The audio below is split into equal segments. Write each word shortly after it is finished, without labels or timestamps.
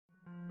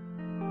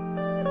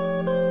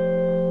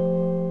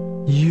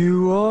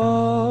You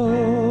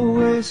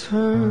always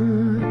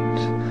hurt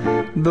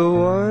the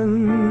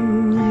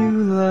one you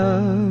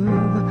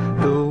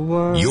love, the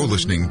one. You're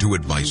listening to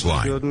Advice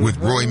Line with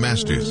Roy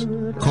Masters.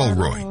 Call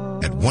Roy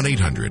at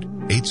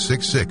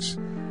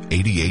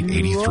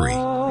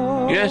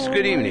 1-800-866-8883. Yes,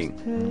 good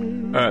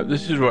evening.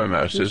 This is Roy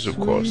Masters, of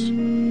course.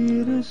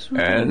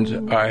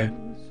 And I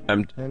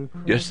am,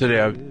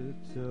 yesterday,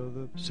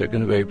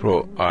 2nd of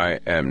April,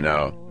 I am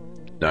now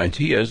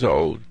 90 years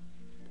old.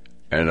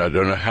 And I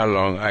don't know how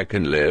long I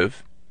can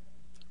live,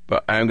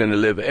 but I'm going to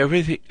leave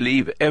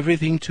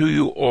everything to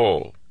you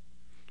all.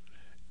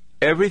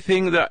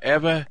 Everything that I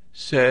ever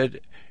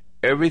said,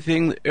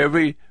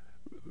 every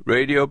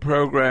radio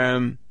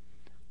program,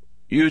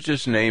 you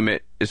just name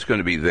it, it's going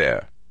to be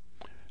there.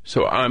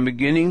 So I'm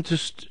beginning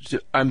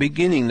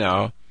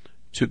now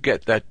to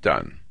get that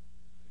done.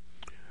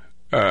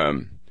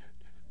 Now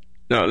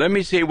let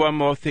me say one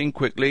more thing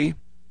quickly.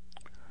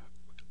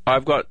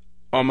 I've got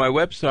on my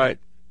website,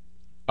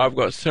 I've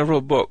got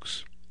several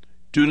books.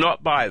 Do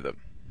not buy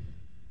them.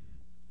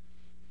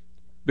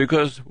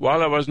 Because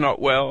while I was not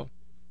well,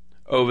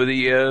 over the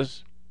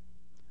years,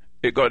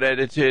 it got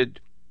edited,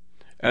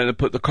 and they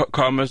put the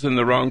commas in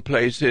the wrong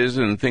places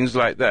and things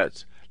like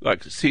that.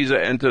 Like Caesar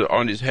entered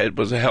on his head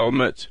was a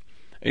helmet.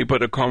 And he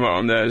put a comma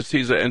on there.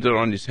 Caesar entered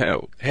on his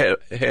head.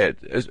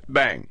 It's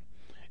bang.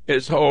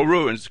 It's all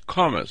ruins,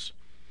 commas.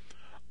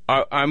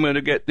 I'm going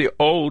to get the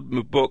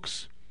old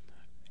books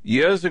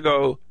years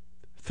ago,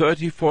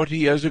 30, 40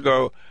 years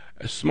ago,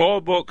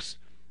 small books,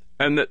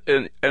 and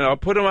I'll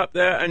put them up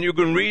there, and you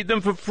can read them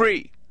for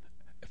free,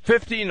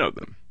 15 of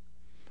them.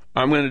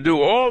 I'm going to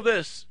do all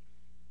this.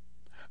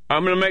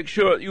 I'm going to make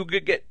sure you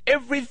can get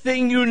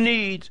everything you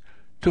need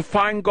to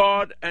find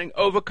God and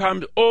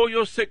overcome all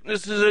your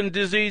sicknesses and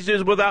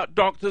diseases without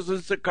doctors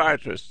and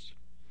psychiatrists.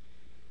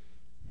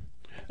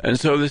 And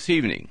so this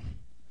evening,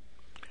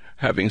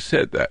 having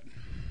said that,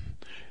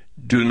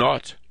 do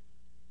not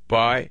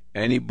buy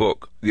any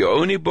book. The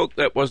only book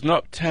that was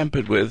not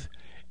tampered with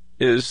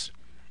is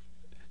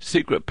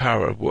Secret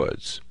Power of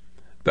Words.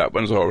 That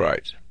one's all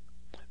right.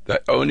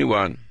 That only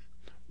one.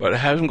 But I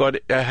haven't got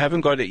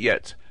it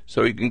yet,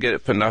 so you can get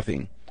it for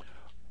nothing.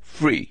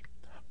 Free.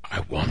 I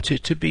want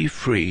it to be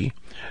free.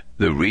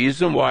 The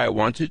reason why I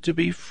want it to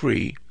be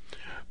free,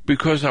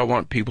 because I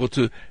want people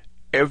to,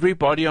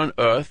 everybody on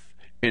earth,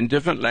 in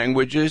different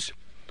languages,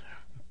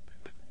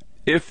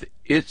 if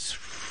it's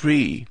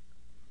free,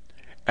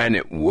 and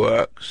it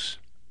works,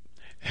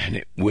 and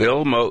it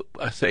will,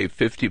 I say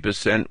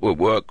 50% will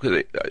work with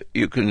it.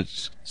 You can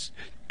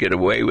get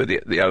away with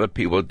it. The other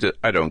people,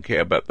 I don't care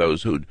about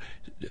those who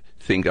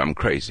think I'm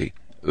crazy.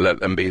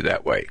 Let them be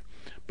that way.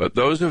 But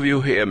those of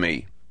you who hear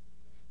me,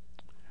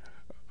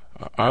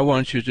 I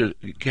want you to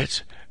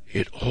get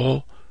it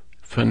all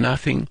for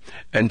nothing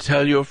and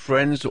tell your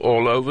friends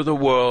all over the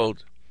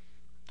world,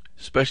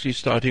 especially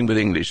starting with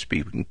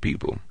English-speaking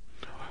people.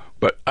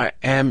 But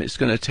it's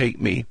going to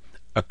take me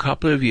a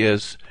couple of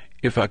years,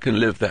 if I can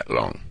live that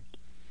long,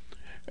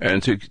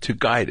 and to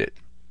guide it.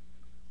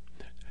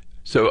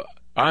 So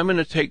I'm going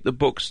to take the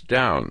books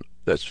down.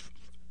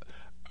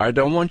 I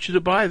don't want you to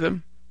buy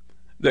them.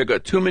 They've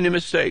got too many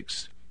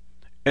mistakes.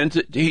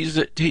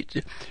 Caesar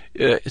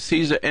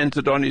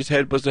entered on his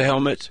head was a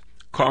helmet,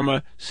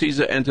 comma,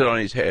 Caesar entered on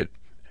his head.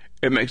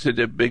 It makes a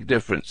big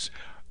difference.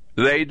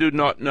 They do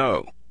not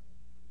know.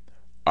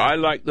 I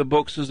like the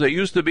books as they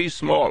used to be,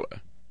 smaller.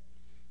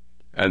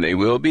 And they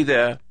will be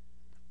there.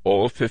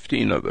 All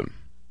 15 of them.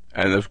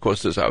 And of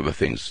course there's other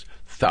things,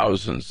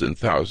 thousands and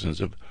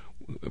thousands of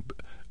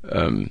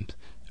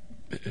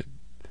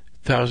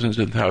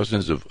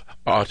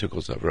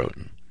articles I've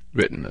written.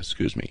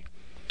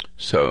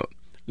 So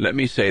let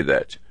me say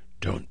that,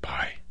 don't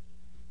buy.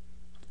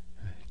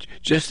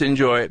 Just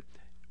enjoy it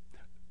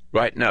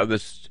right now,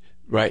 this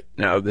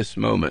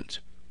moment.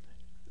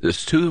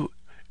 There's two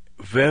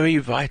very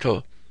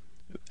vital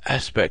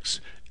aspects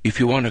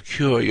if you want to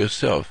cure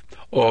yourself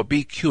or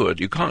be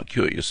cured. You can't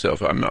cure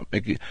yourself. I'm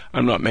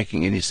not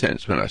making any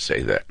sense when I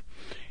say that.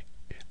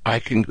 I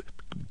can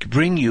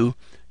bring you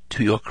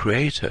to your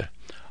Creator.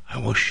 I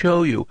will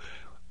show you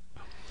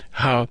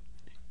how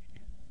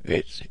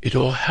it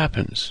all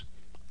happens.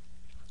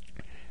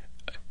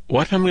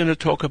 What I'm going to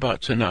talk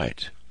about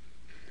tonight,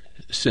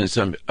 since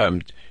I'm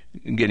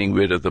getting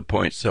rid of the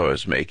points I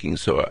was making,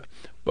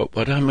 but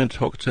what I'm going to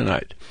talk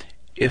tonight,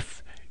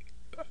 if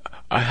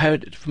I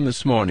had it from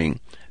this morning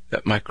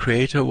that my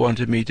Creator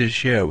wanted me to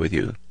share with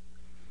you,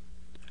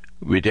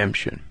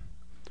 redemption.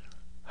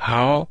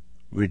 How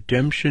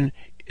redemption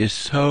is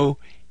so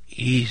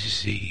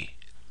easy.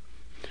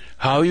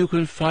 How you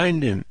can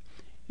find Him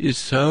is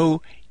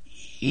so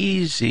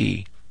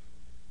easy.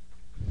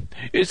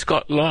 It's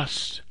got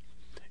lost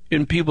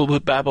in people who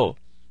babble.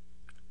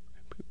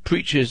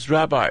 Preachers,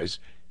 rabbis,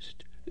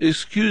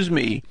 excuse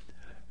me,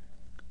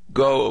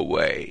 go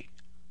away.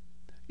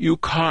 You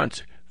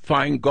can't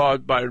find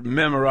God by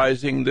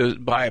memorizing the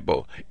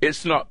Bible.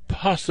 It's not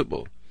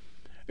possible.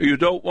 You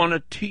don't want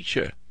a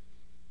teacher.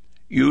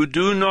 You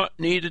do not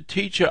need a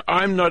teacher.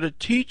 I'm not a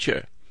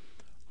teacher.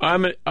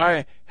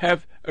 I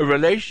have a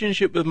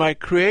relationship with my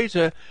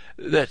Creator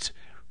that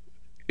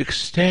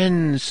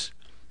extends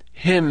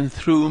Him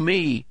through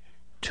me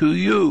to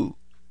you.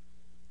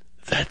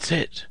 That's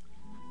it.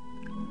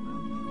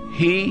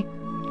 He,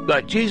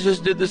 like Jesus,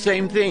 did the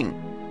same thing.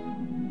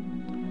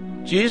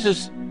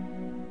 Jesus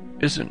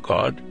isn't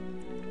God.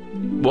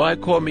 Why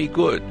call me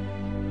good?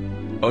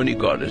 Only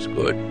God is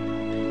good.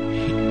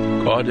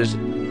 God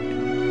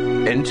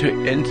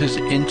enters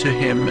into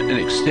him and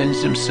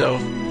extends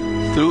himself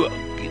through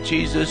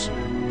Jesus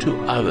to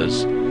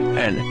others,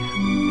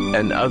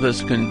 and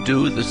others can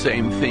do the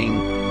same thing.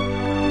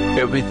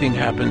 Everything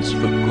happens for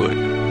good.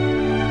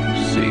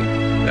 See,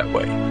 that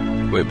way.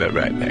 We'll be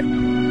right back.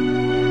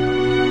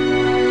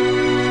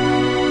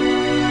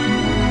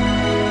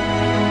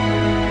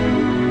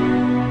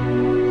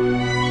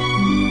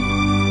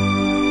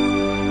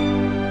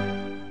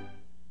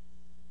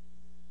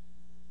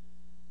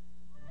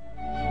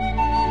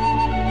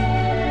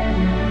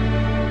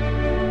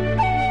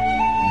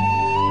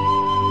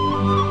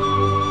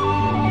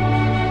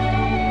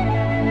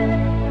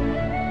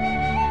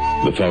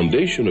 The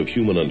foundation of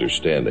human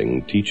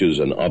understanding teaches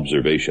an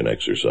observation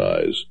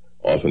exercise,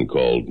 often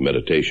called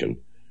meditation,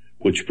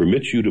 which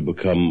permits you to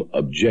become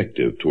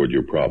objective toward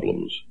your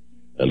problems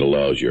and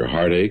allows your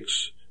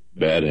heartaches,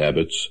 bad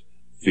habits,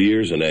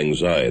 fears, and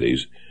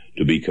anxieties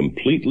to be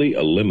completely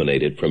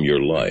eliminated from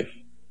your life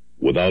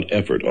without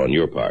effort on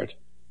your part.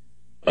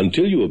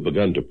 Until you have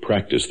begun to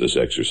practice this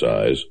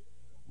exercise,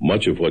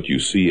 much of what you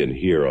see and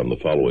hear on the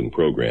following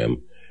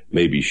program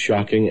may be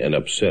shocking and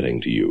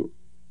upsetting to you.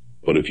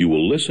 But if you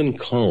will listen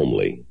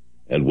calmly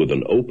and with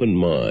an open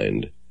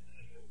mind,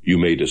 you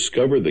may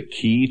discover the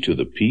key to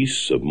the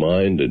peace of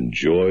mind and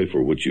joy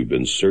for which you've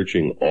been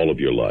searching all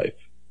of your life.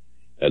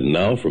 And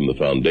now, from the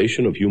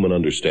foundation of human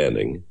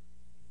understanding,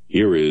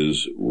 here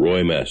is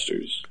Roy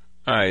Masters.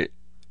 I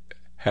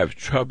have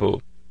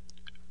trouble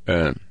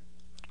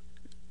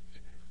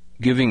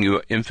giving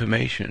you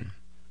information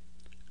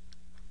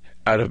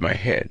out of my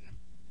head.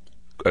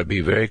 Got to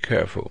be very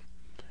careful.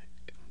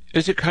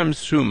 As it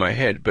comes through my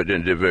head, but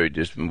in a very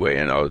different way,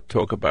 and I'll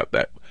talk about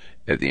that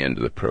at the end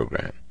of the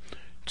program.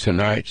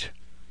 Tonight,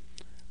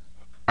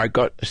 I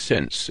got a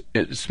sense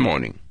this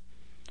morning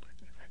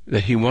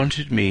that he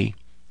wanted me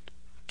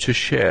to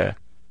share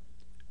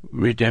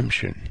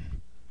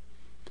redemption.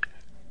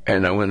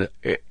 And I want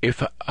to,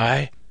 if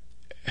I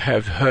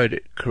have heard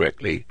it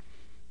correctly,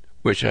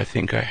 which I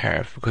think I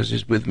have, because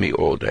he's with me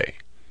all day.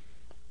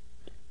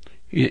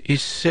 He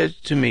said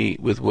to me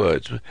with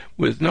words,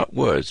 with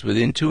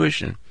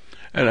intuition,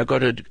 and I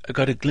got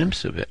a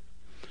glimpse of it.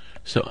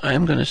 So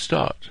I'm going to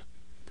start,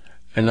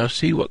 and I'll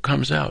see what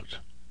comes out.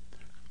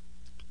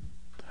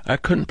 I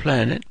couldn't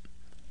plan it.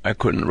 I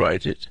couldn't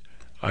write it.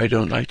 I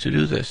don't like to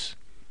do this.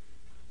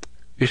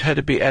 It had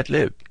to be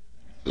ad-lib,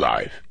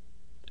 live.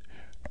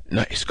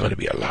 No, it's got to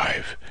be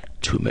alive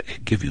to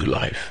give you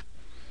life.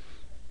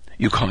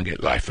 You can't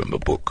get life from a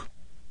book,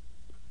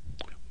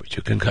 but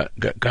you can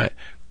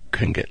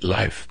get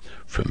life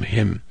from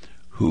him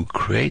who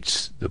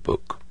creates the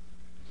book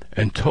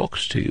and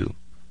talks to you.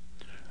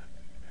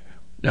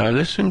 Now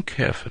listen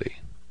carefully.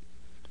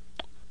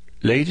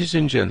 Ladies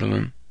and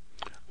gentlemen,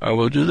 I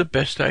will do the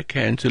best I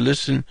can to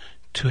listen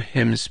to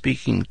him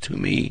speaking to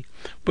me,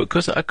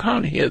 because I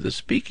can't hear the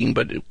speaking,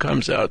 but it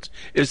comes out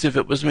as if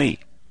it was me.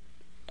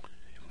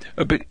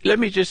 But let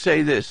me just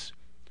say this.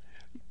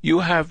 You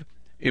have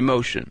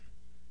emotion,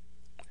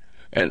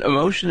 and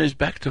emotion is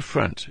back to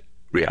front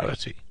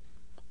reality.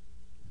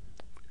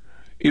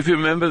 If you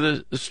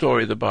remember the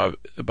story of the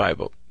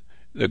Bible,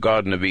 the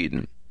Garden of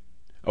Eden,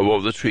 of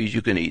all the trees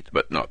you can eat,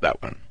 but not that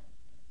one.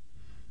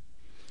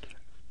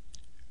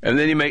 And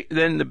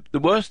then the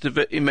worst of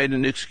it, he made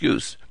an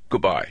excuse,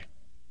 goodbye.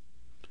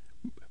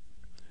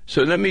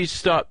 So let me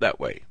start that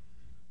way.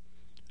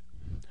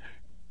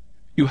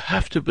 You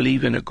have to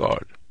believe in a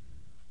God,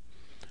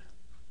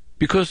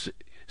 because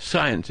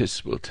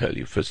scientists will tell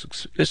you,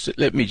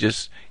 let me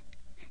just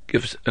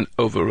give an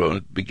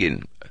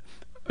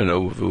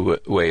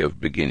way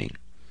of beginning.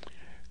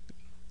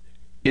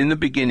 In the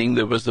beginning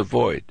there was the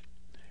void,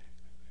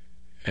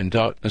 and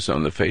darkness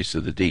on the face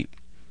of the deep.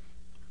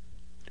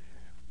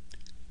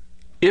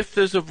 If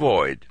there's a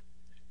void,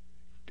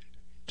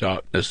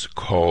 darkness,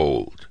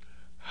 cold,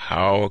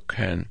 how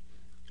can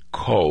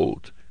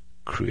cold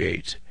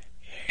create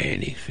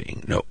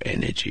anything? No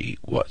energy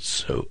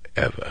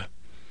whatsoever.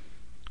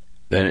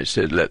 Then it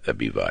said, let there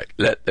be light.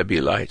 Let there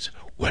be light.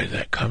 Where did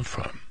that come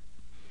from?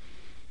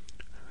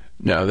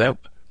 Now that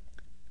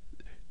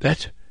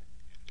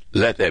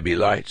let there be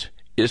light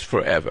is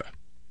forever.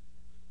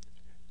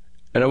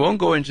 And I won't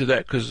go into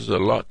that because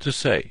there's a lot to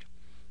say.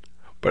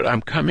 But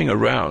I'm coming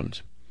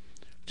around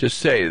to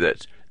say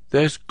that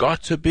there's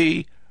got to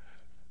be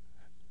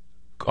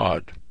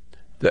God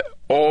that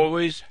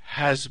always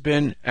has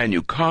been, and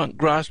you can't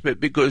grasp it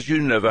because you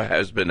never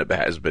has been a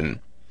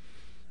has-been,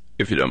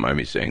 if you don't mind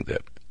me saying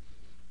that.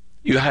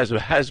 You has a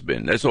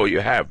has-been, that's all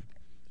you have,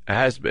 a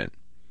has-been.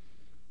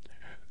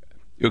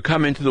 You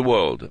come into the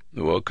world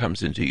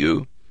comes into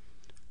you,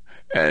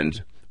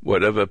 and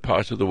whatever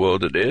part of the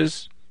world it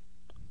is,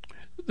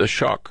 the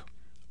shock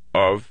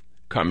of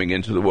coming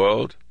into the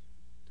world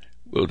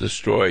will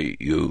destroy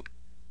you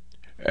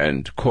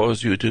and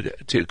cause you to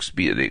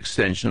be the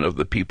extension of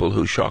the people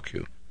who shock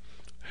you,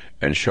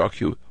 and shock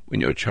you when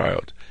you're a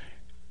child.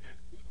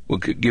 Will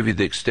give you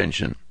the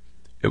extension.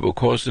 It will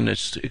cause an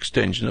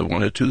extension of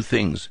one or two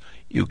things.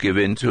 You give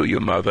in to your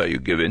mother, you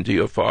give in to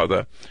your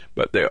father,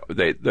 but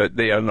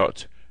they are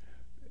not.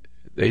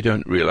 They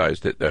don't realize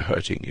that they're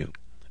hurting you.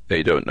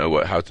 They don't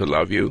know how to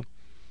love you,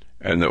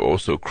 and they're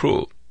also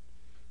cruel.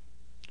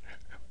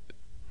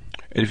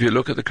 And if you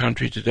look at the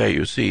country today,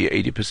 you see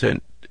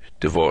 80%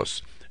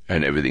 divorce,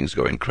 and everything's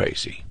going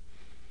crazy.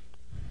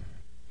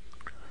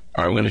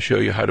 I'm going to show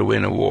you how to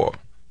win a war.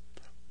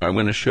 I'm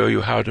going to show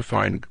you how to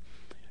find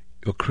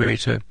your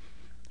Creator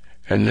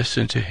and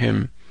listen to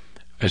Him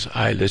as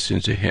I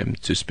listen to Him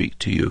to speak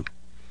to you.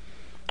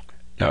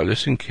 Now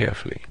listen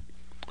carefully.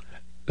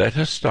 Let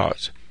us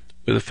start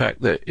with the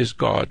fact that is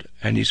God,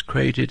 and He's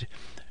created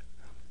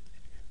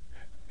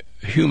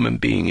a human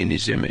being in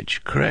His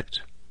image,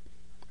 correct?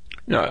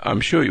 Now,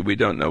 I'm sure we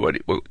don't know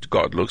what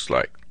God looks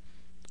like.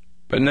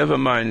 But never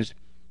mind,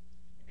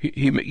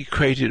 he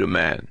created a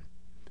man.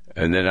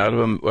 And then out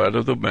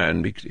of the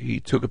man, he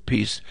took a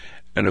piece,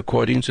 and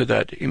according to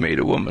that, he made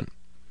a woman.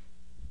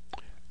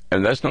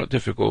 And that's not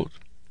difficult.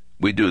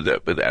 We do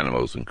that with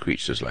animals and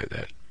creatures like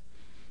that.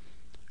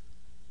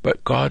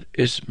 But God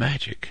is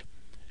magic.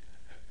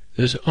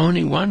 There's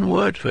only one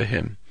word for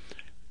Him.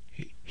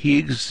 He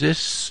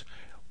exists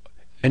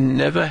and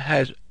never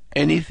had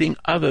anything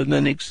other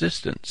than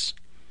existence.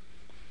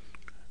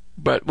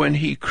 But when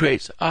He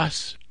creates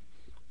us,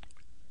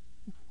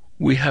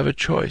 we have a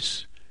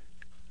choice.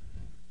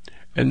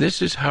 And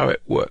this is how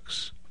it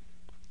works.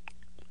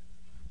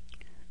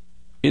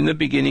 In the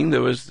beginning,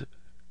 there was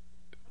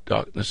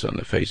darkness on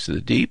the face of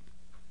the deep,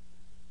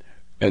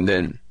 and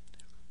then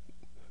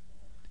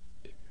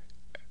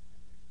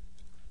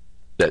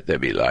let there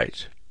be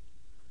light.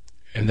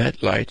 And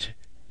that light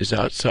is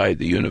outside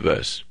the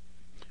universe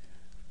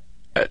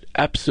at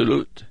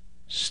absolute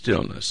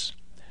stillness.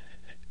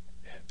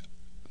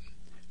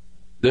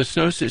 There's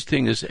no such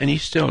thing as any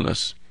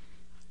stillness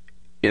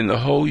in the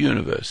whole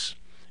universe.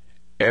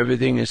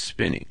 Everything is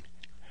spinning.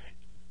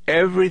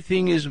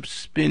 Everything is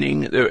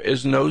spinning. There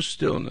is no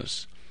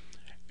stillness.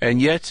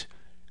 And yet,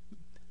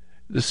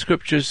 the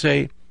scriptures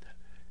say,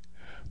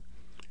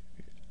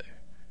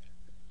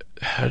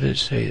 how did it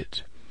say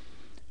it?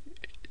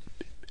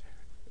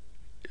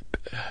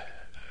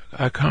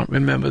 I can't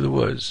remember the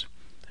words.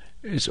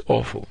 It's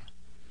awful.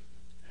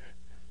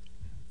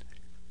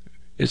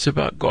 It's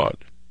about God.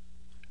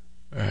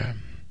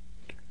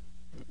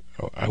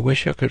 I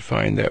wish I could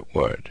find that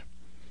word.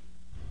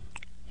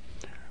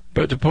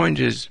 But the point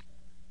is,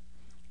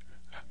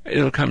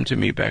 it'll come to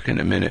me back in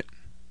a minute.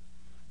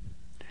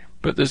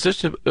 But there's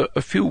just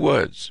a few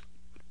words.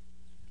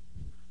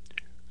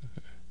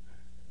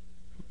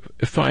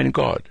 Find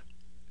God.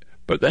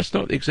 But that's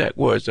not the exact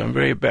words. I'm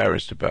very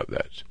embarrassed about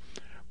that.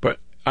 But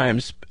I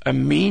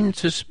mean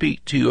to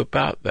speak to you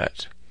about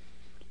that.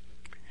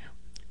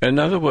 In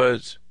other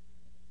words,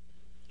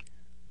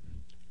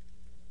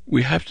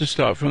 we have to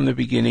start from the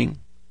beginning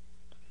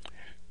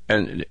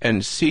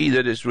and see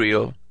that it's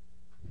real.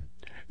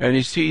 And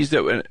he sees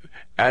that when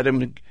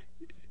Adam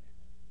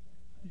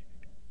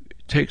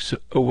takes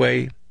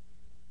away,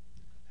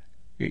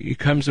 he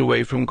comes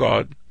away from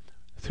God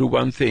through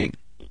one thing.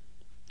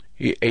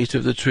 He ate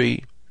of the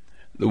tree.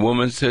 The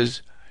woman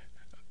says,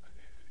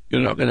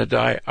 "You're not going to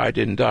die. I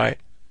didn't die."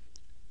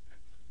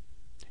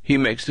 He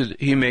makes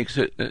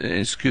it an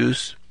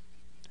excuse,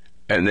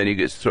 and then he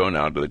gets thrown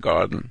out of the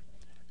garden,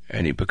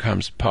 and he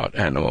becomes part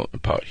animal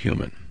and part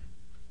human.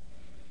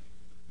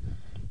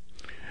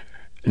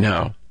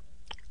 Now,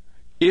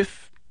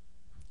 if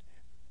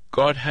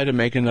God had to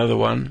make another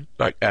one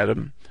like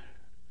Adam,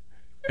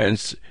 and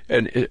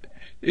it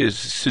is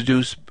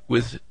seduced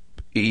with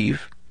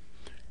Eve,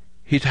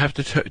 he'd have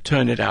to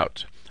turn it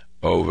out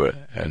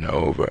over and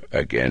over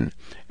again.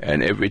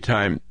 And every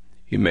time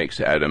he makes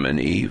Adam and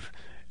Eve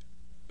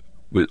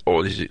with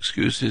all his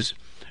excuses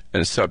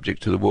and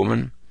subject to the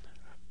woman,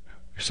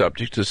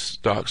 subject to the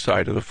dark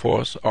side of the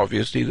force,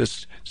 obviously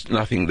there's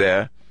nothing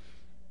there.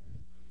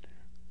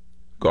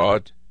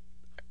 God,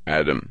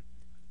 Adam,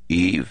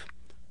 Eve,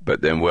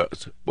 but then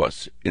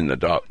what's in the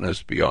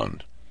darkness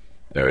beyond?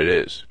 There it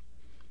is.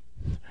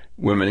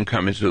 Women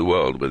come into the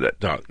world with that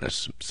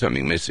darkness,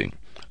 something missing,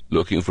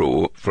 looking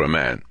for a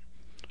man.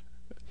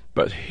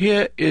 But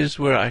here is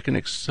where I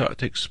can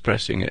start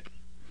expressing it.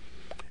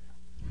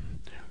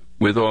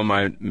 With all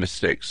my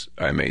mistakes,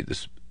 I made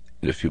this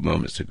a few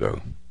moments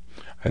ago.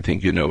 I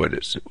think you know what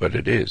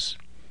it is.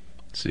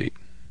 See?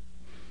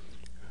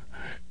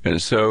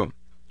 And so,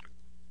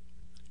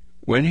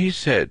 when he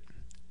said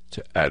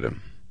to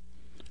Adam,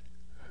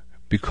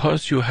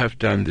 "Because you have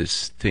done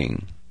this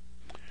thing,"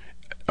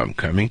 I'm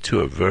coming to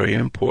a very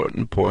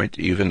important point,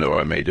 even though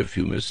I made a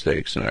few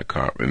mistakes and I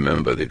can't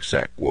remember the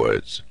exact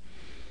words,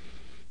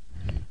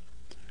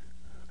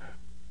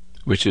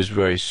 which is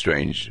very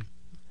strange.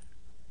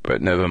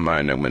 But never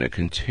mind, I'm going to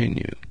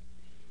continue.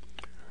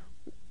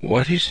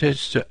 What he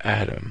says to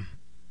Adam,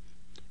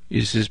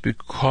 he says,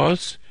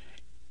 because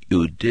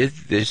you did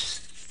this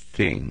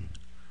thing,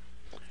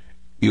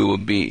 you will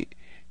be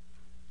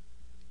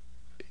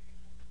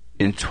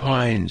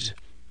entwined.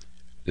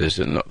 This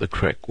is not the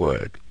correct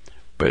word,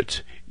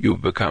 but you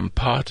become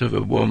part of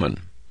a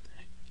woman.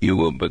 You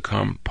will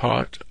become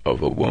part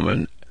of a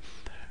woman.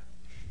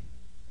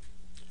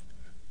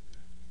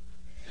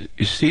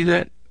 You see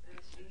that?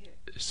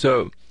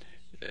 So,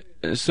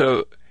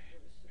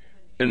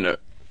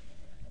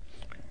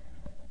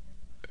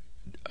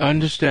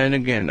 understand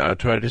again. I'll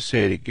try to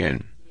say it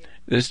again.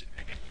 This.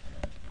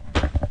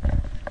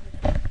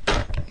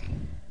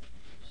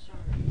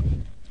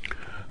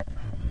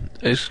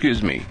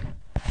 Excuse me.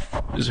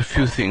 There's a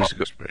few things to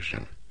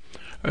expression.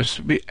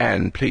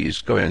 Anne,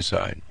 please go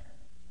inside.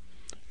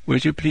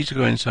 Would you please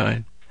go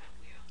inside?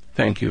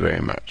 Thank you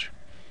very much.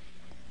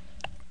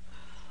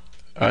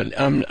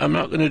 I'm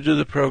not going to do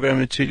the program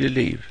until you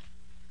leave.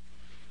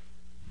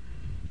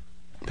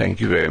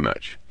 Thank you very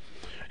much.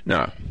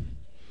 Now,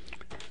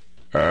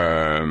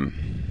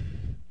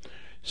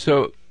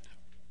 so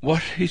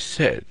what he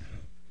said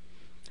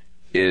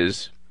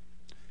is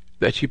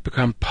that you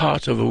become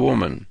part of a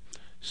woman.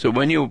 So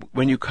when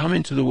you come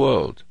into the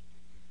world,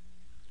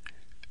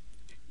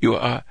 you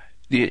are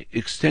the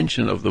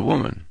extension of the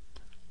woman.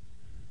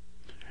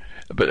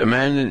 But a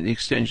man in the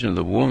extension of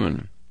the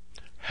woman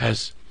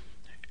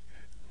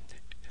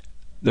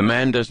the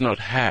man does not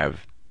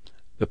have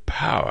the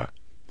power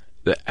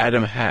that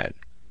Adam had.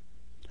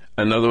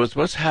 In other words,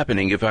 what's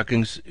happening, if I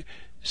can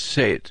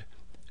say it,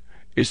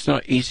 it's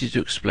not easy to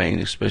explain,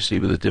 especially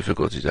with the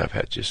difficulties I've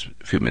had just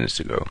a few minutes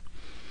ago.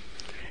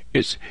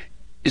 It's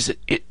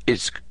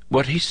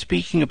what he's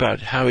speaking about,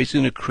 how he's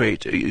going to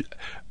create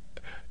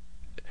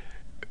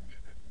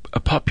a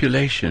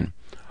population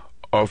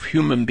of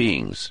human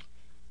beings,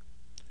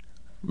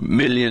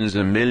 millions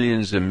and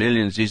millions and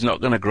millions. He's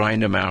not going to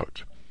grind them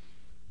out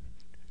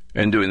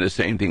and doing the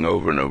same thing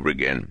over and over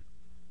again.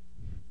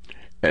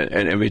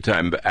 And every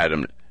time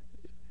Adam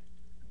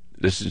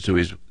listens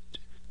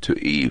to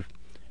Eve,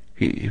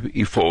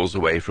 he falls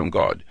away from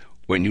God.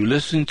 When you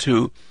listen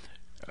to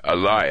a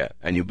liar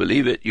and you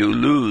believe it, you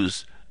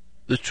lose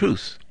the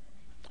truth.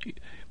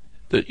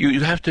 That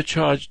you have to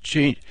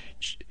change.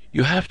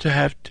 You have to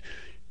have.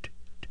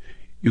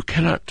 You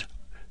cannot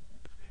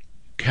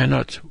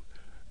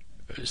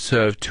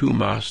serve two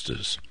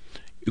masters.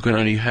 You can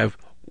only have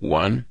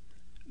one.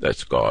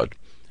 That's God,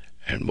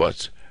 and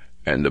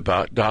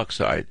the dark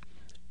side,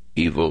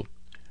 evil.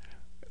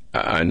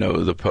 I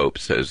know the Pope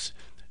says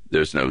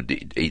there's no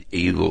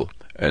evil,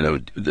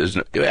 and there's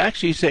no.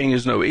 Actually, saying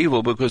there's no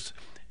evil because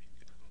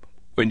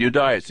when you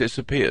die, it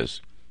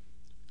disappears.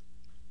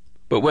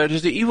 But where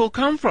does the evil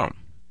come from?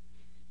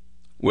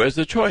 Where's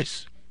the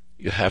choice?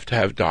 You have to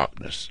have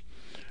darkness,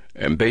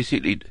 and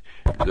basically,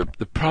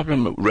 the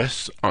problem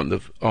rests on the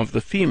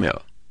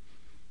female.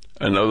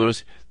 In other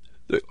words,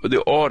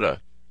 the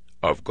order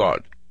of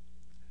God.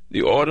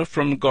 The order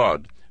from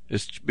God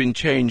has been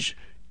changed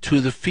to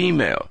the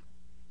female.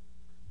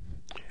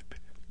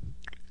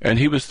 And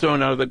he was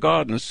thrown out of the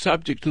garden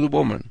subject to the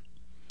woman.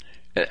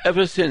 And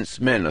ever since,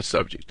 men are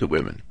subject to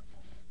women.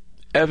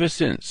 Ever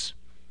since.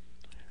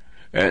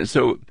 And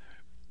so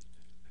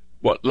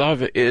what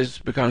love is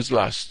becomes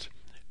lust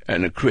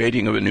and the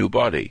creating of a new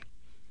body.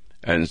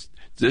 And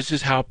this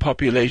is how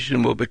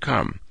population will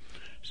become.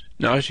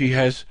 Now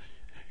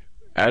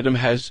Adam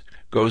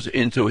goes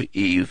into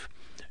Eve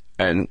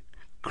and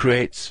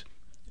creates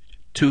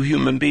two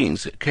human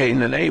beings,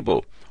 Cain and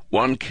Abel.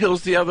 One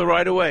kills the other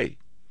right away.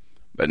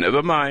 But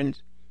never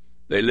mind.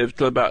 They lived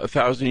till about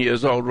 1,000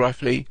 years old,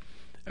 roughly,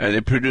 and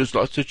they produced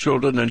lots of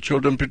children, and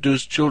children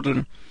produced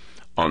children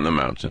on the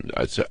mountain,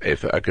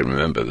 if I can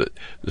remember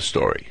the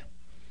story.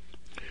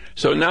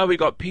 So now we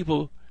got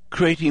people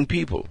creating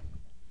people.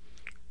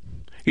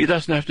 He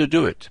doesn't have to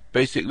do it,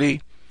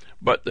 basically,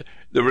 but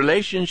the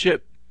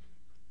relationship,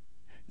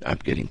 I'm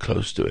getting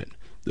close to it,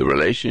 the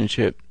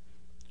relationship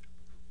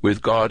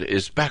with God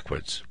is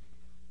backwards.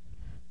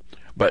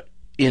 But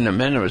in a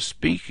manner of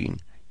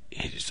speaking,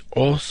 it is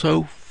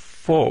also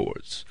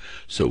forwards.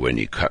 So when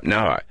you come,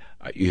 now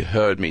you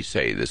heard me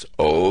say this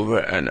over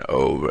and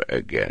over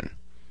again.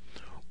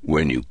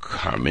 When you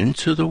come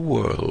into the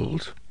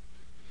world,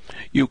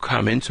 you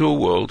come into a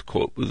world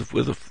caught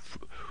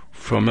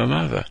from a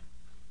mother.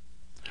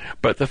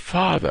 But the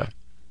father,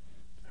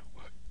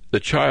 the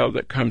child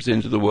that comes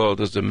into the world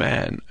as a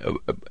man,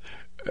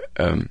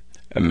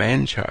 a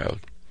man-child,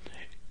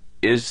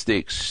 is the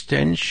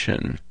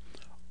extension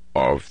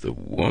of the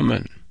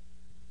woman.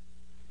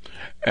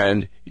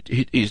 And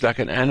he's like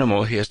an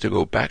animal. He has to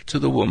go back to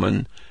the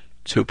woman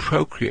to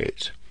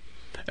procreate.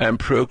 And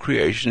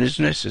procreation is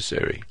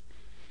necessary.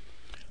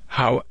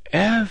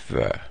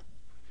 However,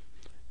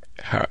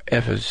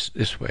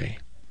 this way,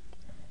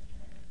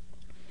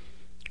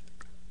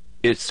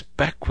 it's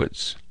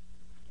backwards.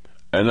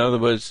 In other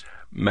words,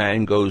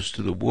 man goes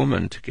to the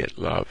woman to get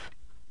love.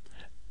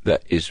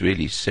 That is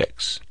really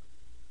sex.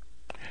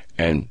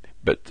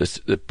 But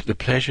the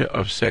pleasure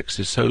of sex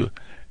is so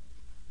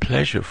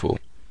pleasureful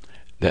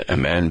that a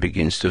man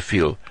begins to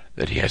feel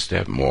that he has to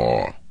have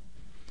more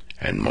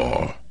and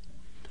more.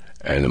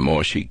 And the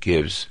more she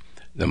gives,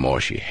 the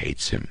more she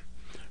hates him,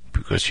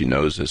 because she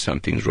knows that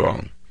something's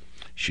wrong.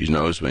 She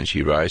knows when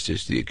she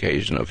rises to the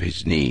occasion of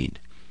his need,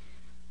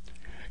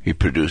 he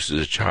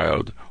produces a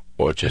child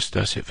or just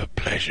does it for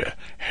pleasure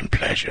and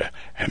pleasure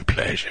and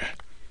pleasure.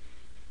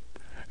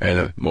 And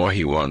the more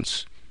he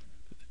wants,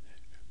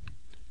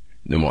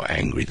 the more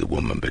angry the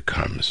woman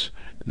becomes.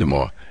 The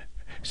more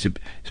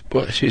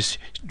he's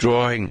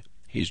drawing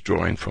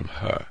from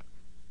her.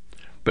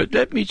 But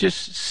let me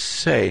just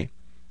say,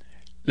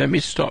 let me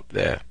stop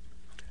there,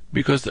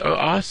 because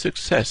our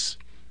success,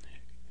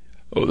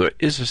 or there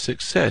is a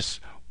success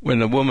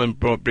when a woman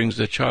brings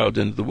a child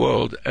into the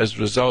world as a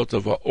result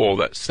of all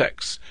that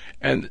sex,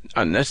 and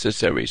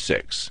unnecessary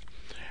sex,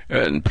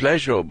 and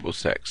pleasurable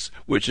sex,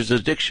 which is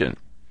addiction,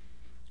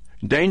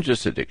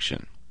 dangerous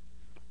addiction.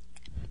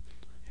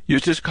 You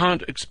just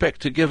can't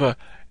expect to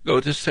go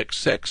to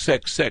sex,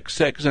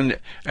 and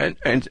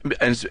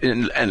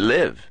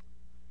live,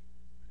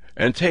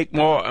 and take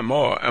more and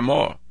more and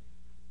more,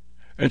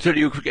 until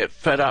you get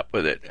fed up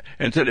with it,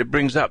 until it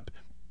brings up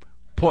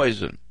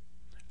poison.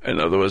 In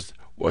other words,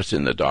 what's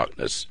in the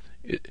darkness,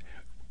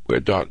 where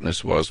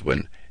darkness was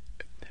when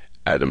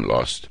Adam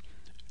lost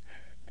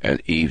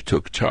and Eve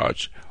took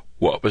charge.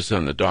 What was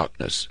in the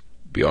darkness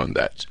beyond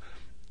that?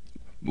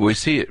 We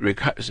see it,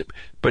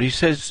 but he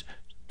says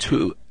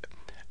to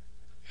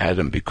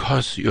Adam,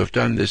 because you have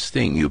done this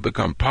thing, you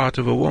become part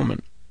of a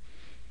woman.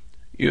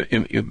 You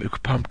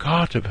become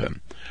part of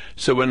him.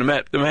 So when the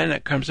man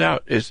that comes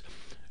out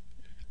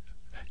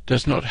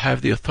does not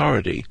have the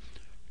authority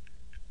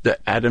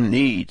that Adam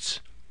needs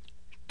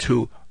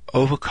to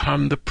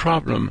overcome the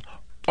problem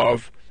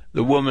of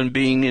the woman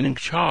being in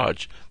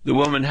charge, the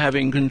woman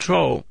having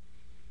control.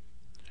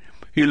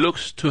 He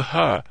looks to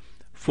her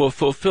for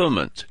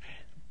fulfillment.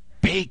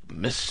 Big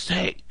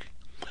mistake,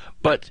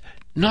 but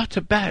not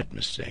a bad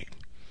mistake.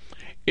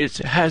 It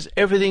has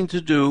everything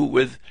to do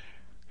with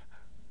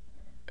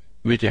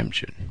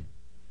redemption.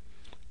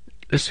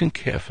 Listen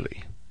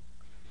carefully.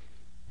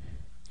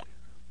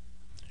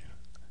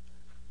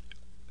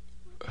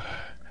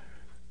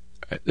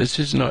 This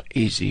is not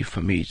easy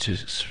for me to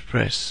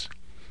express,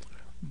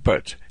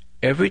 but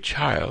every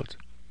child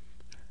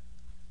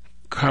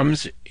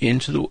comes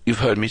into the... You've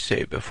heard me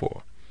say it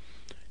before.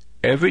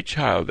 Every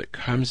child that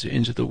comes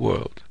into the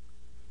world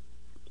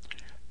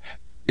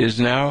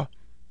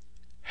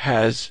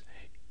has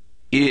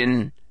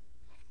intuition.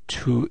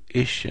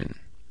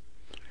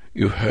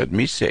 You've heard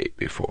me say it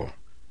before.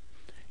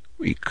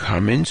 We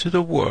come into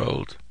the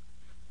world,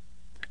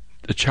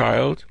 the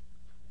child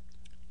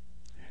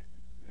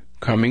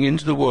coming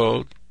into the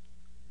world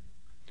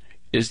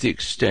is the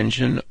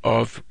extension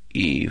of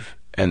Eve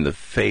and the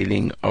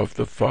failing of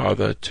the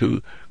father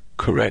to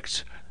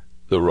correct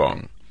the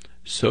wrong.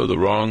 So the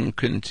wrong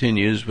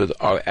continues with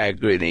our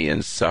agony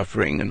and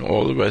suffering and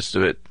all the rest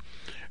of it.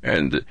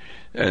 And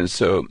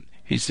so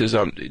he says,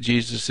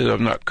 Jesus said, I've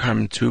not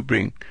come to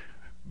bring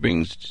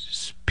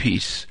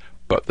peace,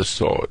 but the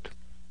sword.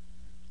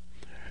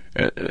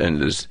 And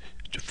there's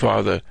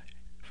father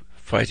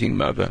fighting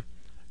mother,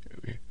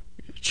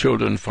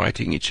 children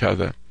fighting each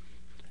other,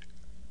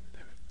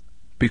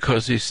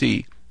 because you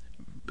see,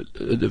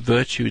 the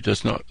virtue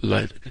does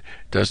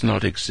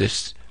not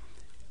exist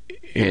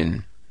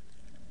in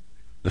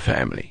the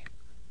family.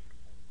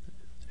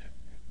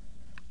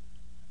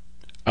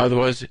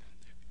 Otherwise,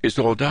 it's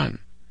all done.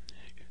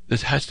 There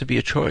has to be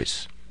a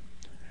choice.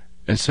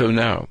 And so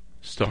now,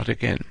 start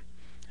again.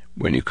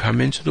 When you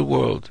come into the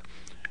world,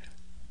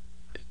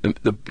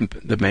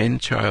 the man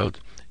child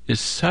is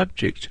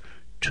subject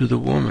to the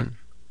woman,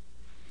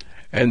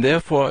 and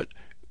therefore it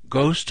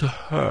goes to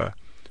her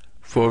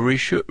for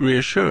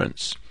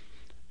reassurance,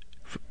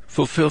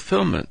 for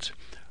fulfillment.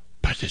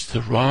 But it's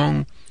the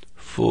wrong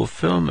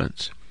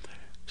fulfillment.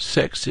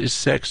 Sex is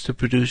sex to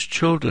produce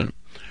children,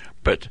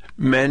 but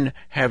men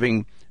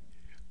having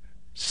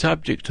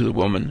subject to the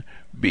woman,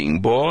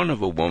 being born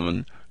of a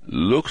woman,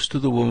 looks to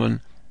the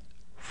woman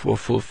for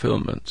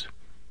fulfillment.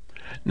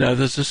 Now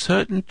there's a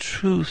certain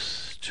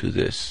truth to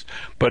this,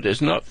 but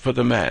it's not for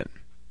the man.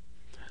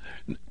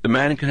 The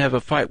man can have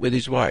a fight with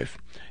his wife.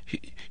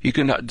 He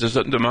can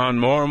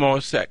demand more and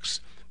more sex,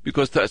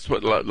 because that's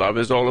what love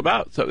is all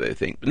about, so they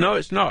think. But no,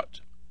 it's not.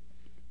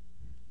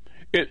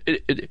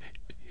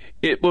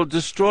 It will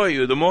destroy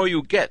you. The more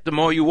you get, the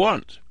more you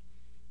want.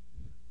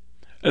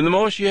 And the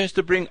more she has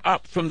to bring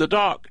up from the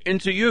dark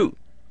into you.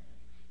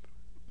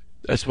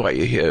 That's why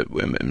you hear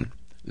women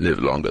live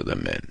longer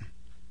than men,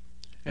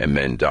 and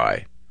men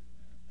die.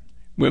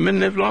 Women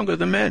live longer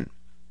than men.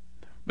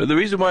 But the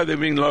reason why they're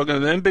living longer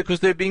than men, because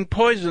they're being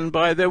poisoned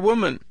by their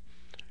woman,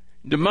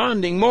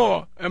 demanding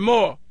more and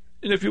more.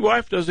 And if your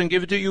wife doesn't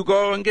give it to you, you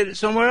go and get it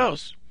somewhere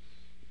else.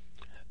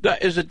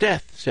 That is a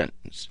death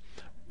sentence.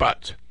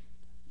 But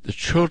the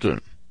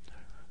children,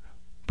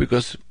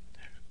 because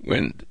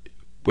when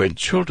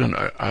children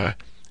are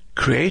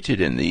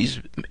created in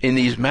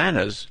these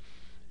manners.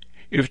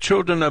 If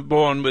children are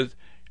born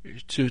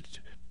to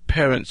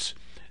parents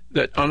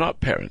that are not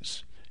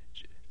parents,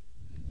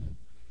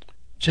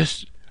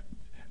 just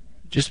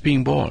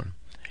being born,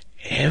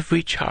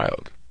 every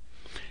child,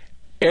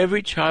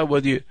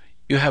 whether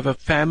you have a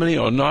family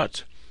or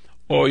not,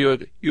 or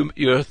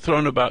you're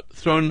thrown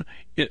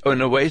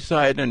on a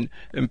wayside and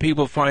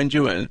people find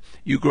you and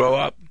you grow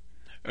up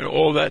and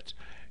all that,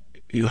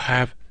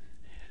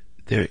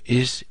 there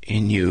is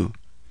in you,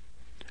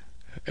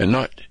 and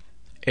not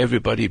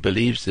everybody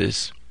believes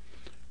this,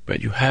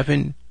 but you have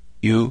in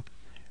you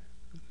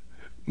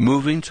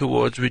moving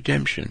towards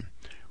redemption,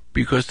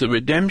 because the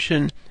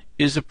redemption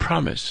is a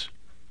promise,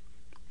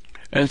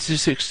 and it's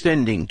just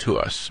extending to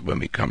us when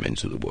we come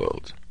into the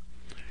world.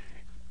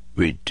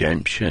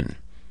 Redemption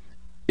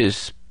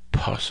is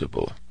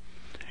possible.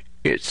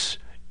 It's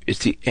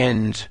the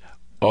end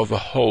of a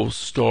whole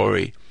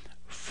story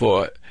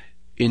for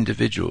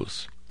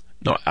individuals,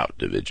 not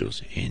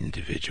individuals,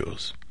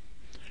 individuals.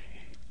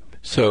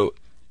 So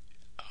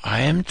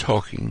I am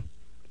talking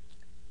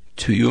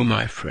to you,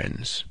 my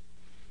friends,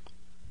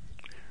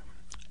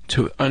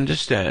 to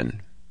understand,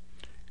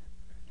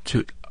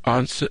 to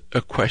answer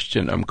a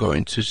question I'm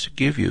going to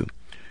give you.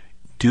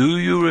 Do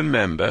you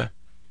remember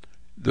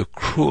the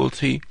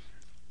cruelty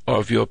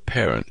of your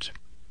parent?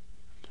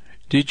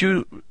 Did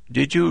you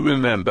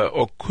remember,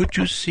 or could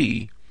you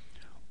see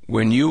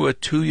when you were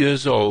 2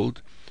 years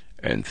old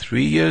and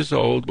 3 years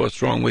old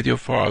what's wrong with your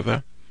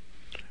father,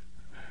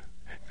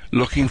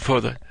 looking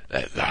for that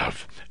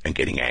love and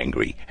getting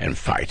angry and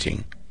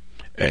fighting,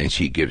 and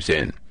she gives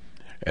in,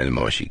 and the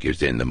more she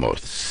gives in, the more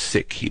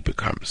sick he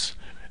becomes.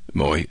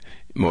 The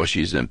more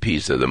she's in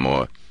peace, the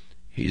more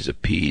he's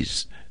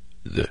appeased,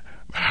 the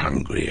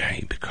hungrier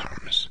he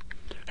becomes.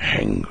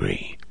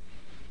 Hangry.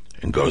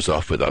 And goes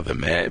off with other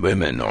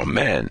women or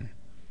men.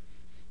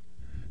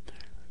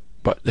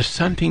 But there's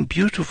something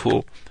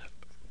beautiful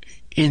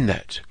in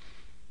that.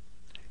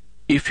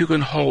 If you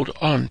can hold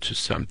on to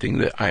something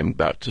that I'm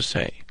about to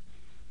say.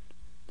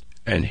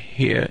 And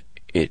here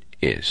it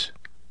is.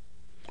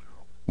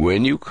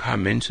 When you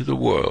come into the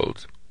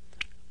world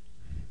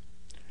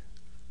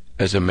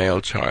as a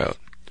male child,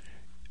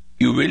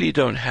 you really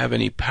don't have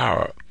any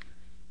power.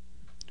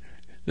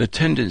 The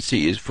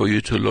tendency is for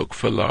you to look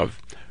for love,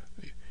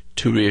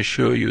 to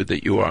reassure you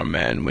that you are a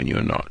man when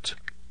you're not.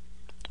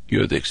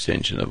 You're the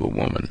extension of a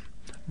woman,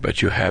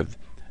 but you have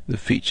the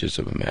features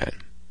of a man.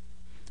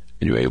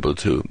 And you're able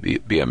to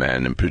be a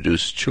man and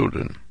produce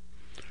children,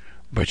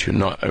 but you're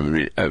not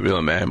a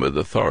real man with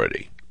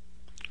authority.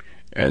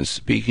 And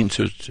speaking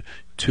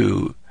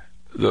to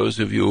those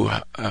of you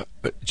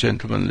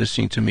gentlemen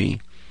listening to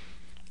me,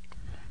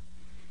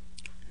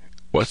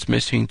 what's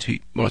missing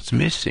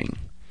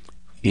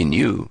in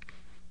you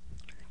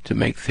to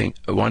make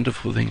a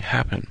wonderful thing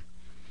happen,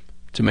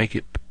 to make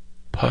it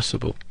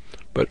possible.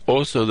 But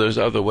also there's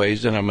other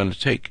ways that I'm going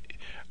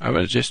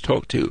to just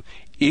talk to you.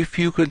 If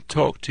you can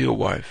talk to your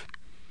wife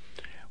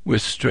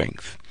with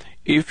strength,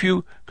 if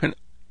you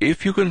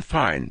can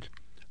find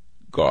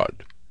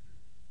God,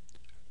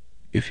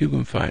 if you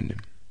can find him,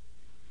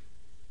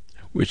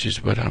 which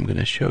is what I'm going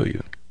to show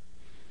you,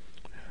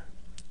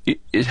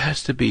 it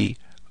has to be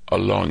a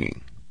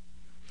longing.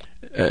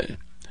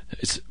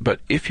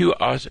 But if you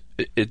are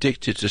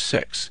addicted to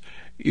sex,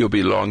 you'll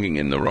be longing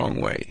in the wrong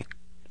way.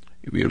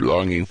 You'll be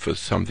longing for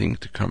something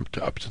to come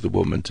up to the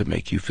woman to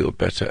make you feel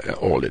better.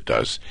 All it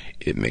does,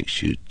 it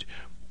makes you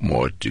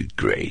more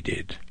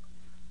degraded.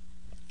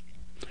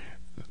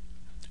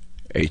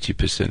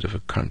 80% of a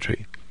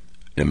country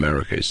in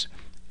America is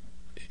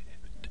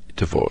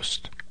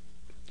divorced.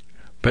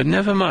 But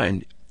never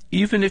mind,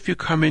 even if you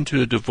come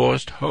into a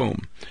divorced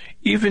home,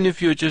 even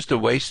if you're just a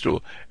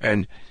wastrel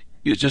and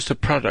you're just a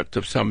product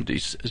of some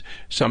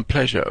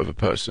pleasure of a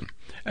person,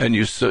 and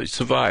you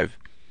survive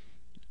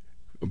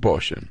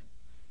abortion,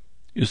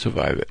 you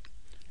survive it.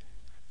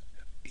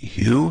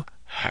 You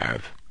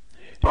have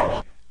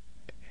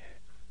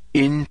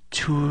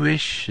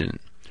intuition.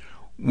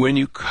 When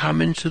you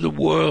come into the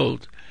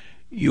world,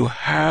 you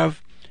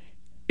have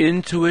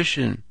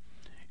intuition,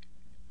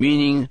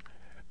 meaning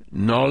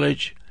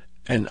knowledge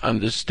and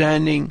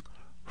understanding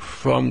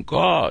from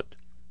God.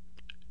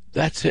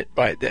 That's it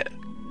right there.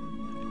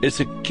 It's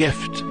a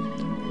gift.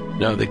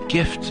 Now the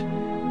gift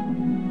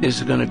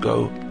is going to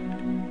go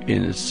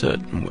in a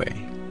certain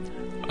way.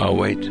 I'll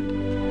wait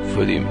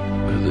for the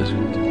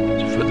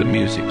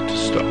music to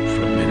stop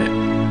for a minute.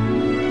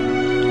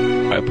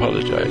 I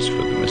apologize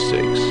for the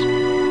mistakes.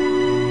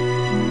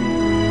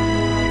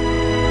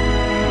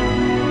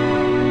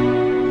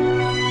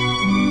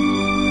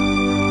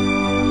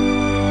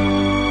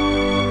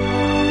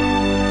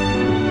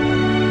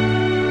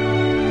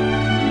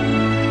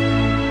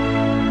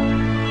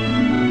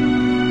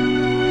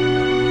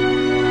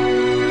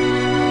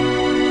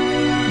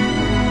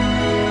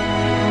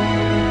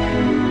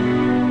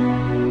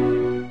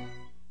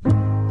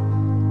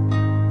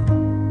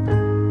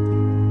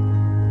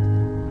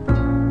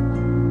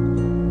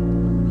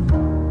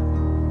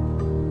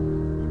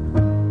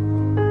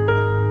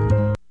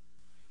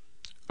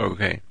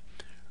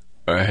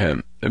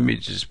 Let me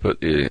just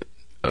put the.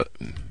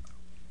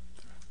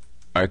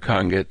 I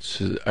can't get.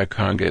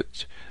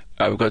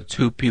 I've got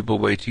two people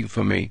waiting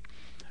for me.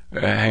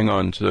 Hang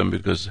on to them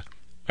because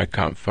I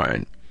can't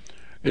find.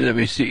 Let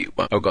me see.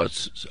 I've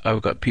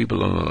got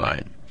people on the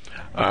line.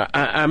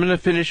 I'm going to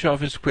finish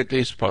off as quickly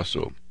as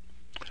possible.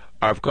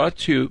 I've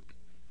got you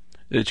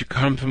that you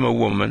come from a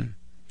woman,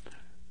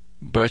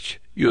 but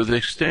you're the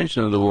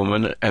extension of the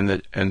woman and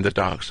the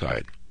dark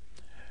side.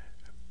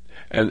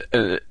 And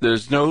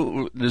there's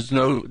no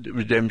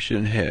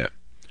redemption here.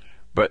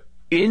 But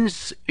in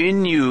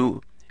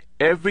you,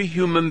 every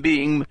human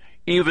being,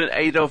 even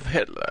Adolf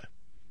Hitler,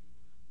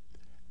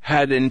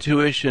 had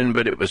intuition,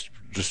 but it was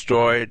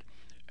destroyed.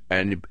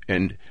 And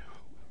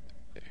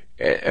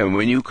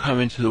when you come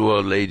into the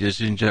world,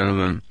 ladies and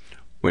gentlemen,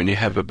 when you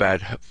have a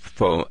bad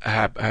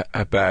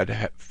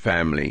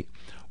family,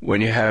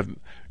 when you have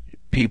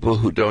people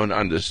who don't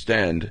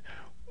understand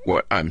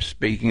what I'm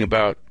speaking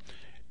about,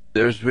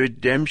 there's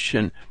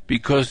redemption,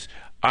 because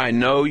I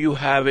know you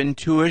have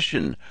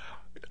intuition.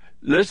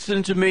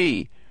 Listen to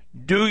me.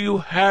 Do you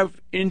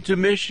have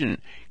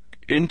intuition?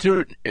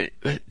 Did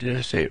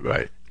I say it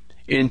right?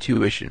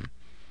 Intuition.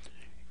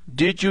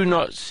 Did you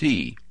not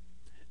see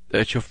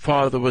that your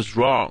father was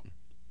wrong?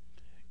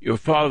 Your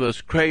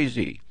father's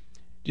crazy.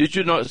 Did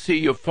you not see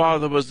your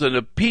father was an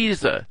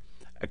appeaser,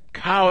 a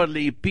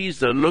cowardly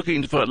appeaser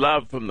looking for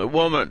love from the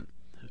woman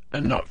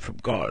and not from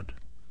God,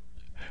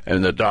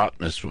 and the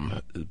darkness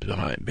from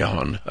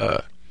behind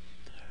her,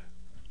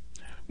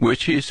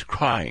 which is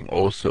crying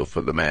also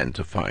for the man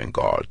to find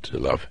God, to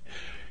love,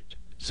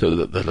 so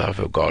that the love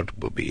of God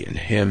will be in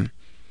him.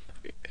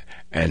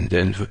 And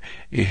then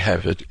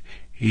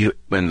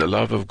when the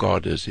love of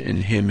God is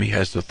in him, he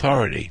has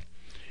authority.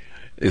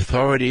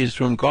 Authority is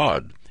from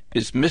God.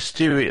 It's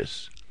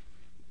mysterious.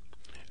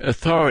 The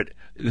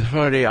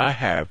authority I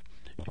have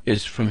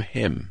is from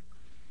him.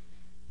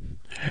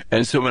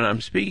 And so when I'm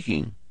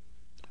speaking,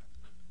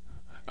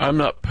 I'm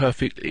not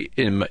perfectly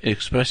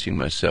expressing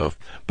myself,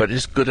 but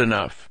it's good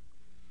enough.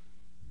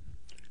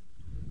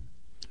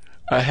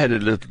 I had a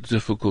little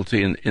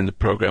difficulty in the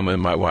program with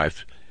my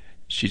wife.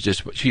 She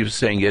was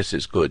saying, yes,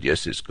 it's good,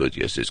 yes, it's good,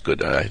 yes, it's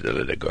good, and I had to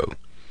let her go.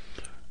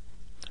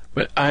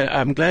 But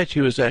I'm glad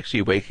she was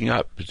actually waking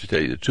up, to tell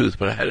you the truth,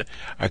 but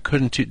I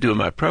couldn't do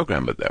my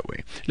program that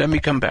way. Let me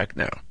come back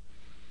now.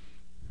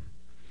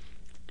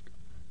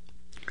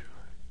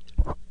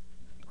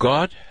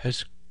 God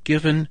has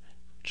given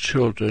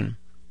children,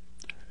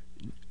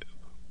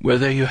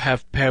 whether you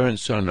have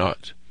parents or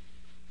not,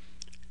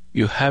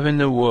 you have in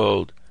the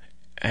world,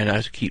 and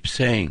I keep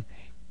saying,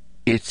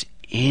 it's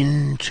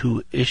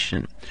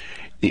intuition.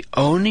 The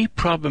only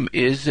problem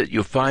is that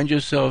you find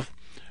yourself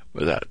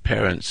without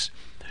parents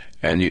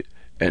and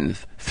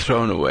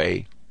thrown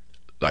away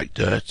like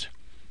dirt,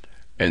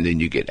 and then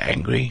you get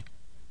angry,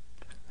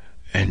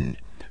 and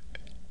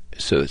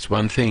so that's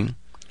one thing.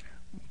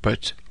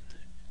 But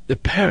the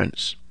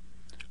parents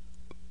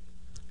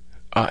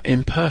are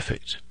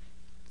imperfect.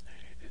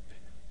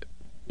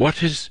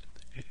 What is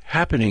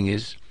happening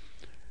is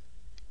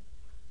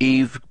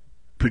Eve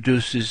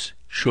produces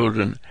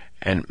children,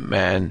 and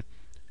man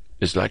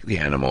is like the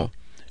animal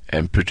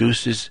and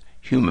produces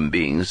human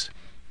beings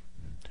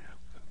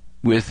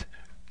with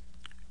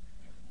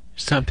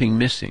something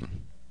missing.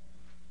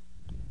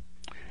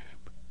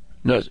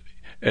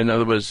 In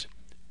other words,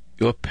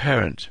 your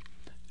parent,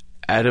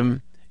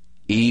 Adam,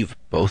 Eve,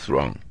 both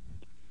wrong.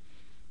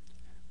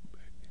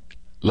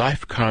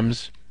 Life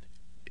comes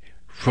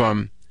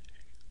from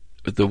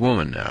the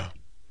woman now,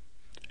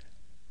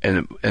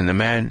 and the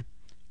man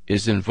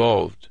is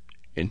involved,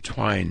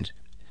 entwined,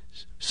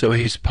 so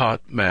he's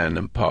part man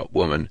and part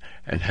woman,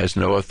 and has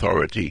no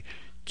authority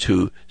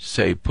to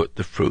say put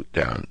the fruit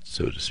down,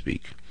 so to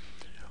speak.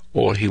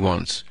 All he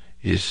wants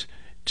is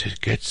to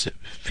get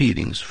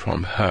feelings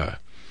from her,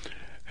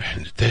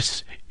 and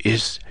this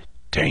is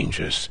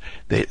dangerous.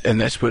 And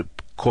that's what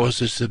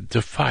causes them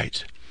to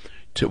fight.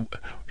 The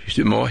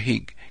more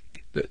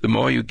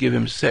you give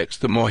him sex,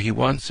 the more he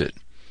wants it.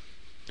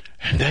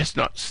 And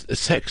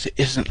sex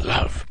isn't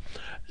love.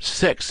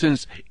 Sex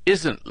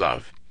isn't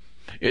love.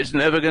 It's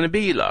never going to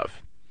be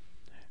love.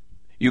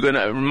 You're going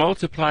to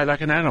multiply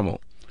like an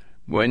animal.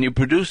 When you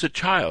produce a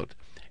child,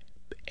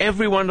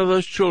 every one of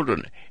those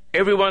children,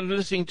 everyone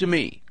listening to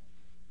me,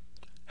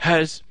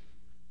 has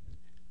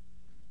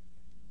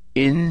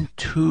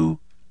intuition.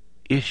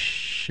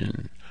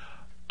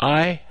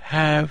 I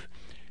have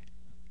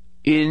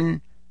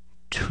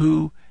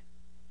intuition,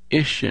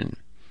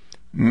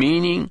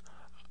 meaning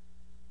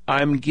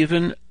I'm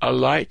given a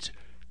light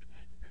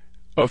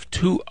of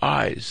two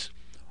eyes,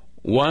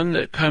 one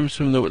that comes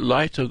from the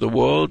light of the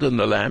world and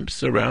the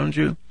lamps around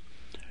you,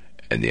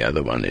 and the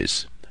other one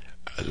is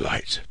a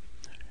light,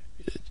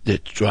 the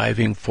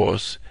driving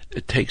force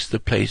that takes the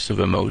place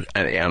of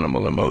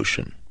animal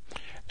emotion.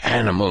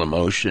 Animal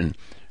emotion.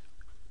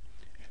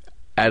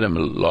 Adam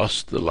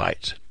lost the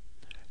light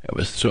and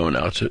was thrown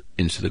out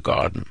into the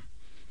garden,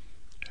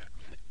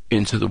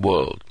 into the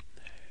world.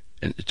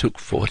 And it took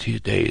 40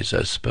 days,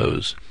 I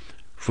suppose,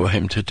 for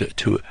him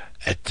to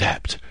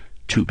adapt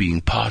to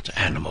being part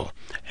animal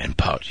and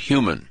part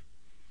human.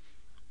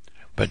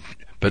 But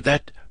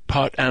that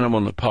part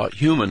animal and part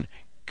human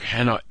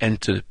cannot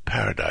enter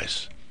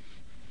paradise.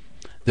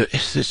 There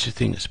is such a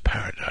thing as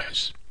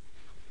paradise.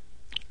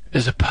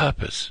 There's a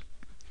purpose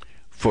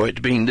for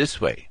it being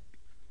this way.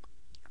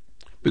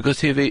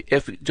 Because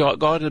if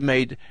God had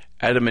made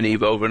Adam and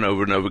Eve over and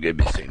over and over again, it'd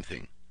be the same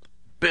thing.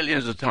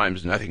 Billions of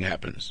times, nothing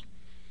happens.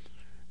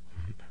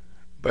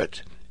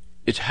 But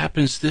it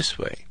happens this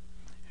way.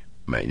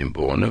 Made and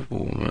born of a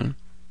woman,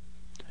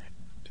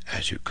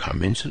 as you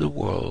come into the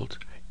world,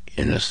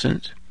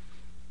 innocent.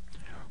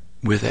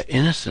 With that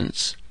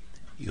innocence,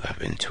 you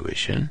have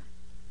intuition.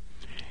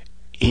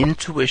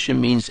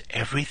 Intuition means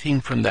everything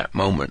from that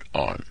moment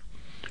on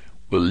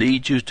will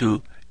lead you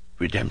to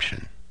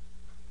redemption.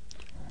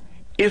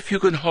 If you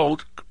can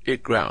hold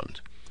it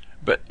ground.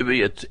 But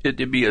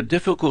it'd be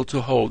difficult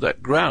to hold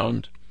that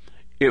ground.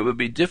 It would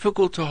be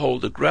difficult to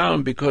hold the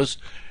ground because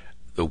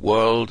the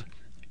world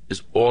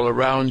is all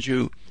around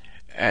you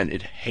and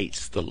it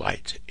hates the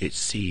light it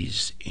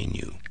sees in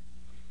you.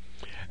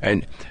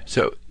 And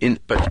so,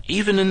 but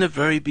even in the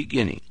very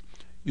beginning,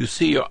 you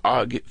see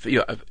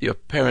your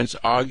parents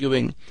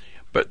arguing,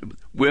 but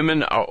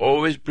women are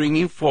always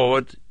bringing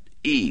forward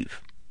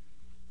Eve.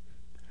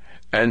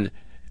 And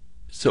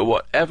so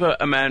whatever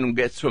a man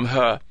gets from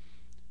her,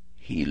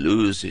 he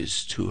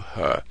loses to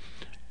her.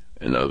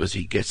 In other words,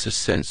 he gets a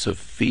sense of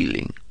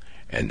feeling,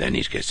 and then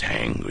he gets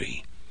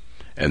angry,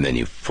 and then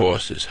he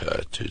forces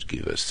her to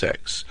give her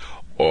sex.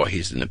 Or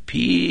he's an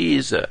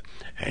appeaser,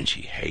 and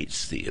she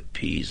hates the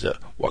appeaser.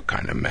 What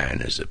kind of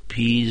man is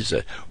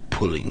appeaser?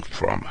 Pulling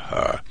from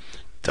her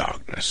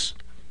darkness.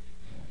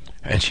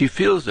 And she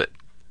feels it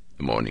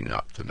the morning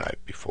after the night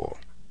before.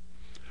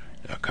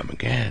 Now come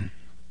again.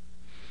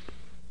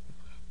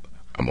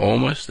 I'm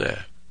almost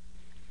there.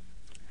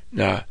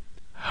 Now,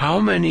 how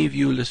many of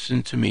you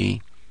listen to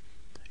me?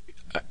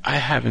 I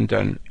haven't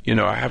done,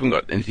 I haven't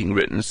got anything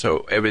written,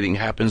 so everything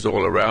happens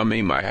all around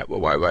me. My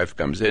wife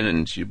comes in,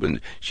 and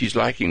when she's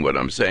liking what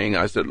I'm saying,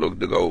 I said, look,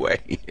 to go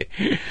away.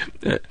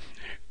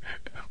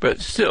 But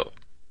still,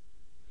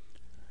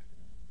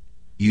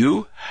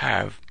 you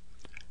haven't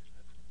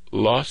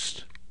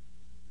lost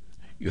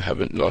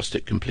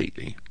it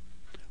completely.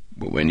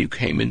 But when you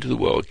came into the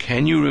world,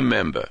 can you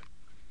remember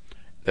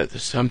that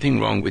there's something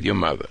wrong with your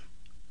mother?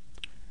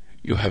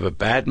 You have a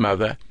bad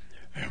mother,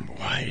 and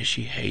why does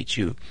she hate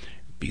you?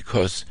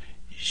 Because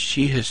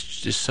she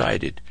has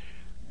decided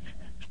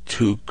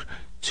to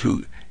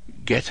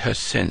get her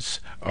sense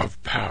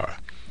of power,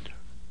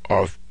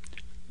 of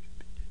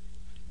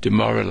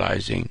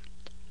demoralizing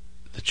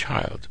the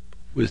child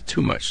with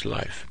too much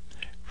life,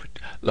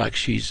 like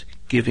she's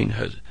giving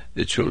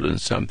the children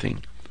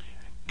something,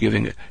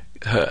 giving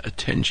her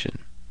attention.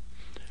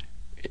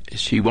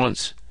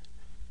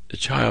 The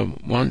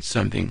child wants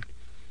something.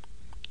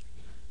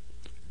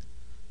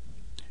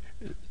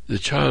 The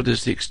child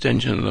is the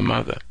extension of the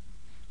mother,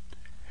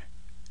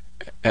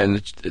 and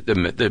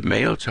the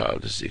male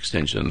child is the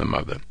extension of the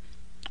mother.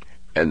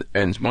 And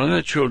one of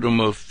the children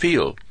will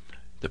feel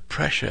the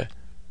pressure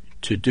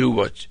to do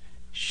what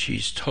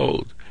she's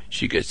told.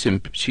 She gets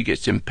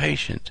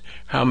impatient.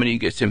 How many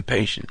gets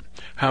impatient?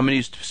 How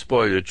many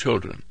spoil your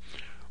children?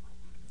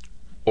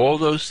 All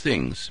those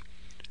things,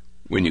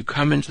 when you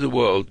come into the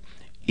world,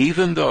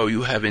 even though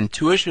you have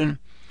intuition,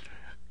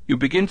 you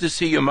begin to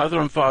see your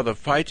mother and father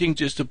fighting,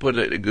 just to put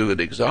a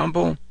good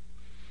example,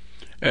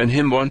 and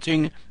him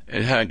wanting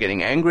and her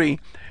getting angry,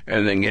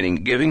 and then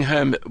giving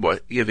him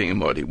what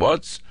he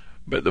wants.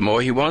 But the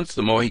more he wants,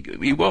 the more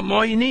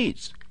he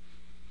needs.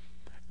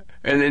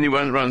 And then he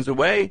runs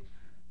away.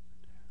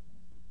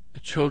 The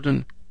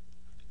children,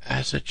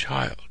 as a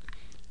child,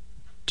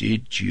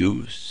 did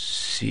you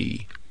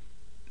see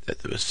that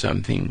there was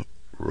something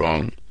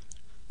wrong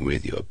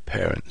with your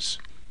parents?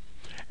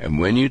 And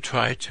when you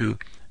try to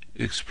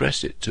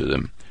express it to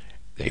them,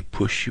 they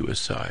push you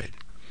aside.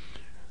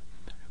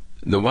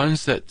 The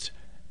ones the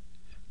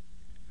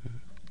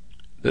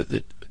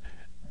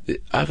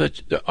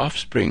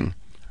offspring,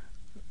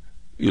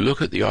 you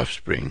look at the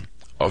offspring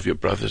of your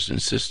brothers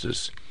and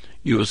sisters,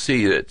 you will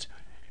see that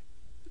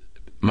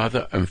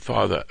mother and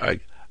father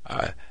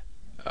are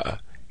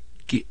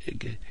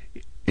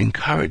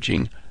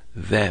encouraging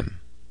them.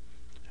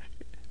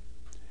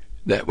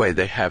 That way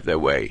they have their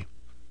way.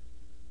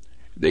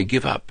 They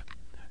give up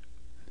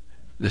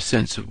the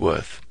sense of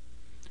worth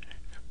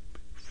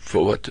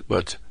for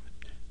what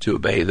to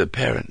obey the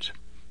parent.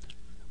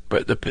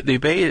 But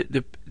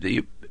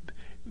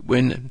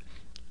when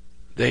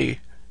they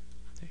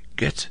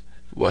get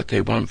what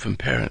they want from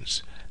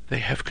parents, they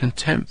have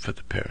contempt for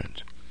the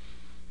parent.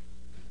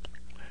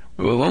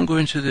 We won't go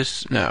into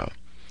this now,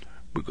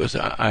 because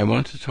I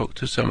want to talk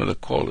to some of the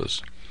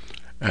callers,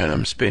 and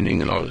I'm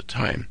spending a lot of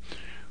time.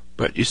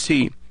 But you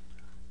see,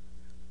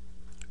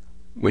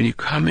 when you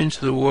come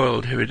into the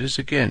world, here it is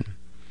again.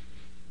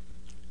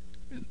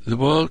 The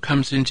world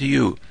comes into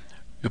you.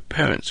 Your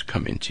parents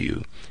come into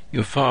you.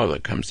 Your father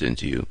comes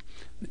into you.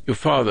 Your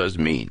father's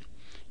mean.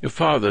 Your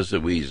father's a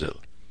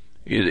weasel.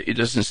 He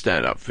doesn't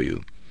stand up for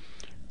you.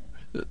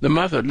 The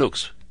mother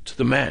looks to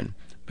the man,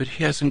 but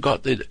he hasn't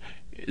got the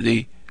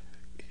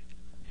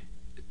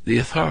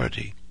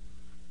authority.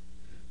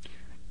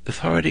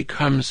 Authority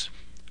comes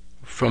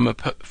from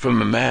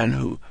a man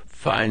who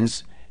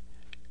finds.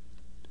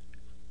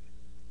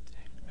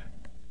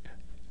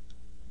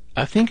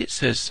 I think it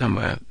says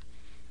somewhere,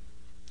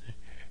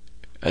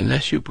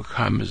 unless you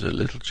become as a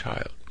little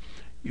child,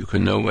 you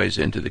can no ways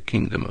enter the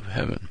kingdom of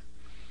heaven.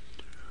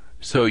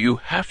 So you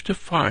have to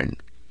find,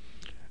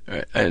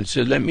 and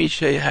so let me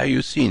show you how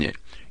you've seen it.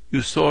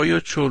 You saw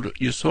your children,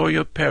 you saw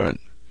your parent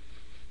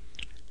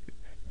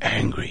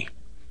angry,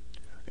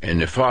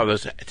 and the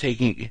father's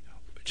taking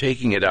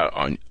it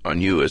out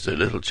on you as a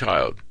little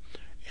child.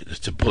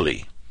 It's a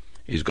bully.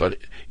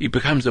 He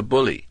becomes a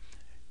bully.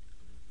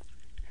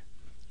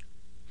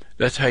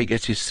 That's how he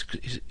gets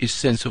his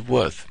sense of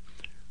worth.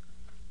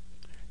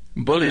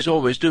 Bullies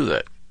always do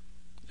that.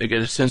 They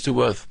get a sense of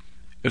worth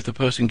if the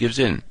person gives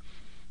in.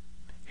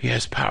 He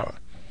has power.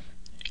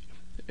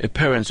 If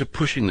parents are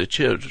pushing the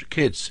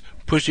kids,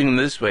 pushing them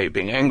this way,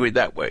 being angry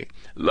that way,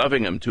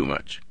 loving them too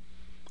much,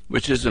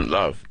 which isn't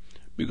love.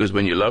 Because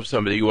when you love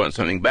somebody, you want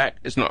something back.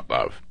 It's not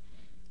love.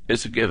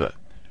 It's a giver.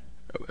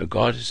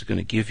 God is going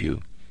to give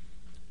you.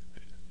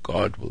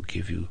 God will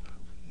give you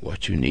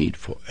what you need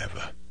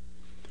forever.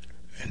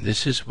 And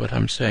this is what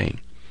I'm saying.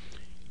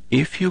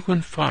 If you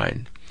can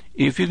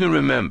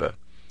remember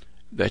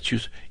that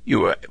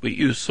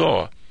you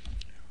saw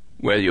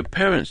where your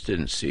parents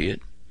didn't see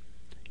it,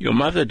 your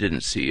mother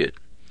didn't see it,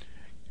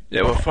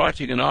 they were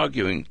fighting and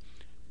arguing,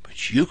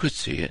 but you could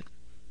see it.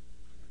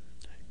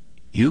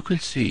 You can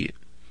see it.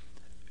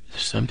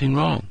 There's something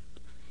wrong.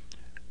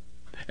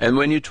 And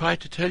when you try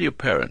to tell your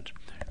parent,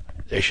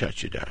 they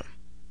shut you down.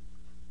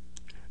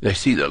 They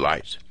see the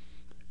light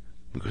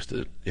because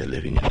they're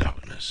living in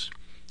darkness.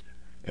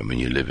 And when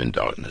you live in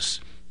darkness,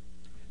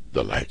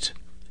 the light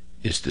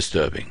is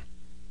disturbing.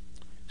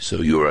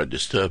 So you're a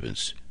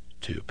disturbance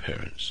to your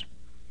parents.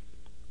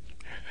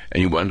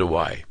 And you wonder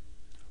why.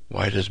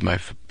 Why does my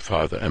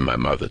father and my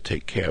mother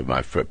take care of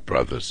my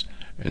brothers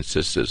and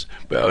sisters?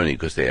 But only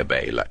because they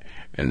obey,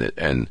 and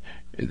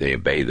they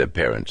obey their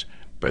parents.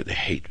 But they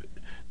hate.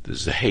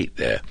 There's a hate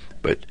there.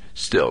 But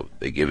still,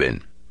 they give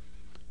in.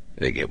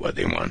 They get what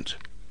they want.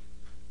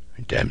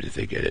 Damned if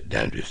they get it,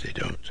 damned if they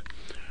don't.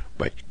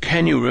 But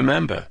can you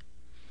remember?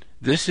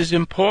 This is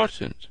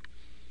important.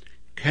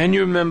 Can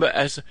you remember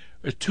as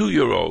a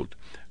 2-year-old,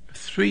 a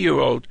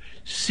 3-year-old,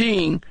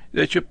 seeing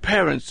that your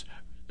parents,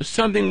 there's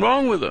something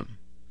wrong with them?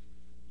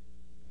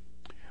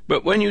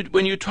 But when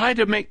you try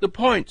to make the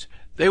point,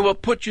 they will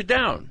put you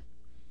down.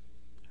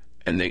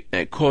 And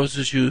it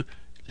causes you,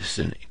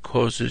 it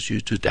causes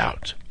you to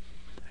doubt,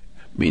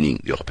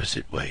 meaning the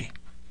opposite way.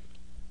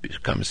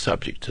 Become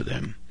subject to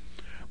them.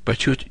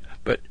 But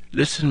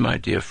listen, my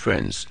dear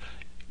friends,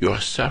 your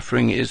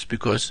suffering is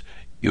because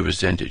you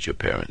resented your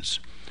parents.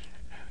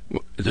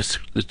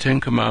 The Ten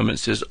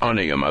Commandments says,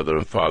 honor your mother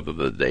and father,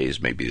 the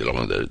days may be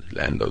long the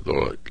land of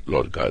the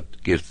Lord God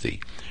gives thee.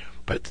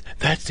 But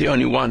that's the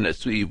only one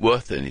that's really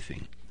worth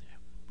anything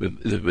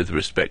with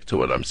respect to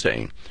what I'm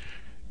saying.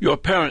 Your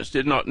parents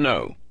did not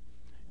know.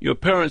 Your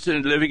parents are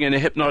living in a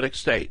hypnotic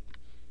state.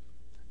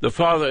 The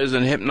father is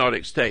in a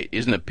hypnotic state.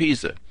 He's an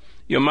appeaser.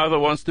 Your mother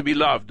wants to be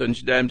loved, and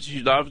she's damned if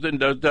she's loved, and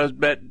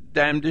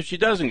damned if she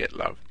doesn't get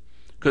loved.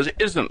 Because it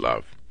isn't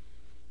love.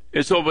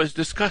 It's always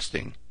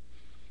disgusting.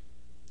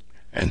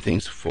 And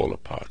things fall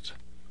apart.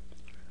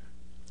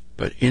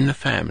 But in the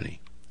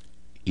family,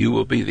 you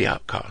will be the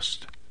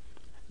outcast.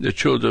 The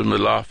children will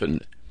laugh,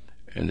 and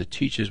the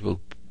teachers will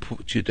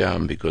put you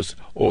down because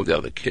all the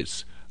other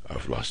kids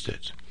have lost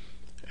it.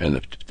 And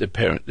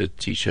the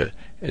teacher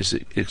is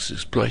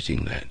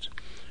exploiting that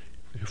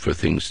for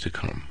things to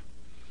come.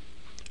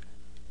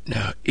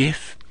 Now,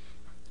 if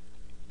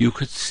you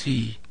could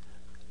see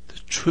the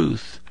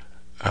truth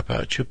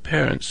about your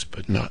parents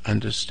but not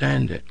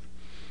understand it,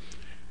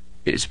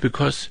 it's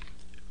because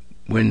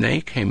when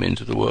they came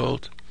into the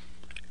world,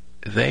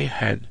 they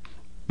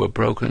were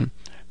broken,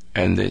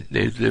 and they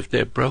lived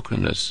their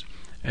brokenness,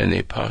 and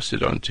they passed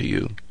it on to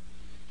you.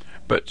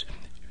 But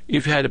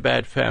if you had a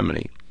bad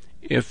family,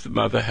 if the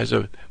mother has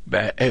a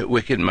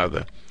wicked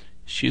mother,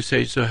 she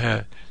says to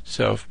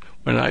herself,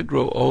 when I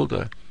grow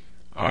older,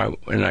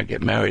 when I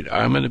get married,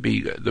 I'm going to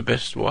be the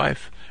best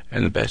wife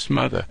and the best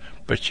mother.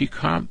 But she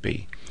can't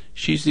be.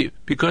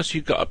 Because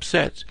she got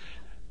upset.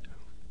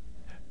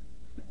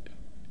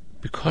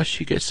 Because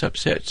she gets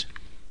upset.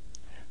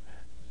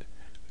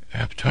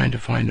 I'm trying to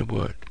find a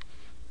word.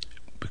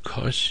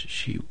 Because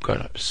she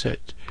got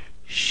upset,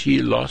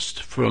 she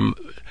lost from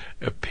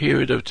a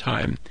period of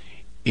time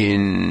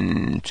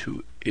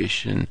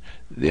intuition,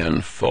 the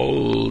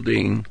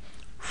unfolding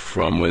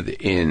from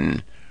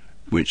within,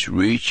 which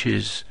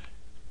reaches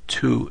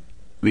to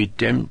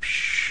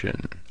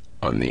redemption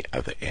on the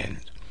other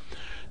end.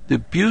 The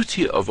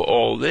beauty of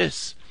all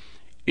this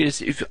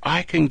is if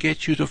I can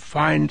get you to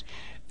find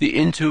the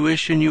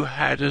intuition you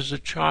had as a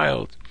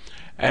child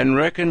and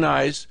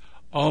recognize,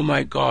 oh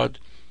my God,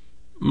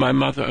 my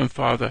mother and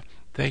father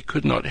They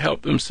could not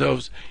help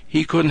themselves.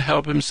 He couldn't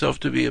help himself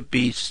to be a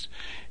beast.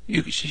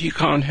 She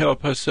can't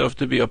help herself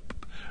to be a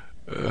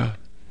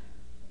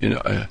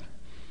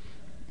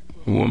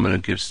woman who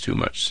gives too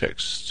much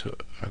sex to.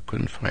 I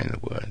couldn't find the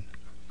word.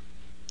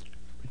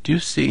 Do you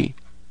see?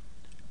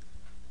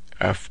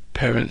 Our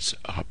parents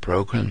are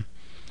broken,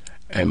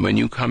 and when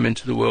you come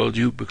into the world,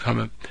 you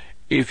become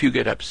if you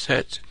get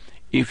upset,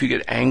 if you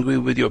get angry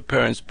with your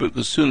parents,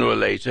 because sooner or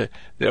later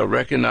they'll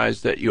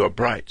recognize that you're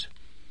bright,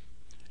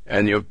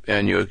 and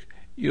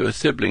your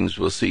siblings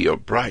will see you're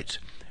bright,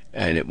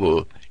 and it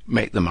will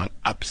make them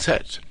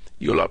upset.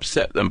 You'll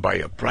upset them by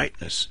your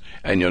brightness,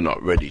 and you're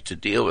not ready to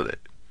deal with it.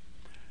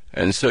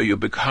 And so you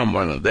become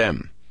one of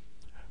them.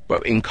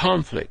 But in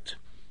conflict,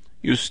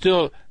 you're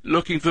still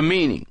looking for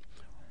meaning,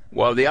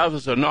 while the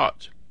others are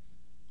not.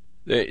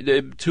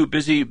 They're too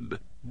busy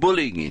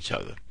bullying each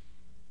other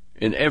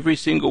in every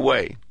single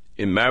way,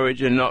 in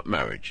marriage and not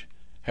marriage,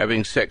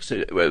 having sex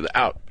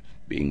without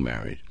being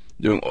married,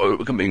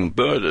 becoming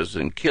murders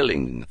and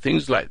killing,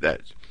 things like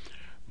that.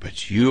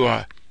 But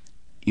you're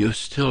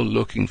still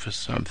looking for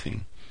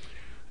something.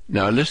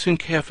 Now listen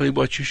carefully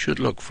what you should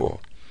look for.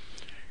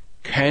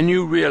 Can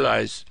you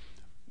realize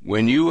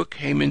when you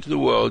came into the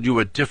world, you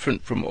were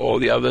different from all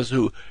the others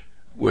who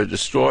were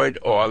destroyed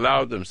or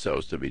allowed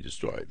themselves to be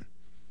destroyed?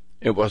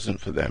 It wasn't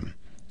for them,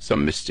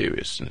 some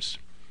mysteriousness.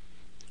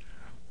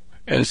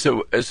 And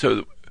so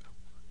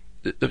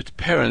the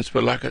parents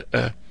were like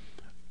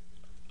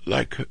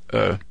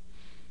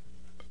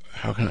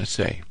how can I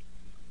say,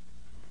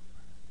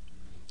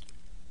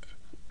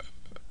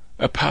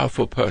 a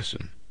powerful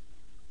person,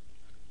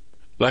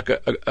 like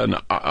an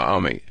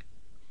army,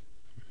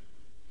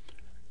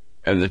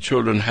 and the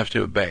children have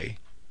to obey.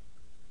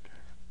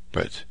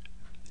 But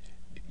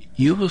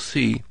you will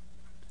see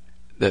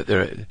that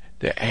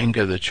the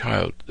anger the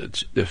child,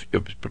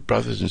 your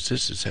brothers and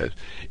sisters have,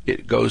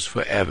 it goes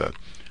forever.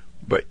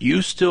 But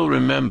you still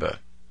remember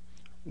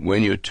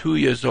when you're 2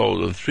 years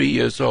old and 3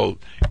 years old,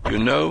 you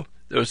know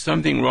there was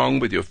something wrong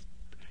with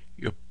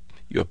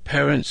your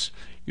parents.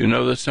 You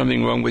know there's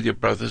something wrong with your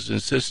brothers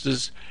and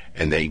sisters,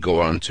 and they go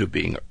on to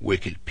being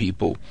wicked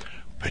people.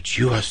 But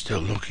you are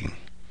still looking.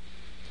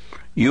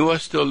 You are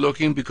still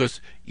looking because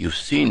you've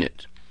seen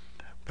it,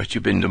 but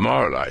you've been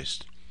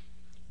demoralized.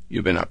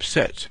 You've been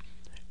upset,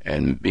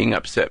 and being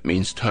upset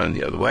means turn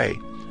the other way.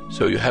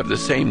 So you have the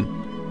same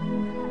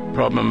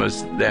problem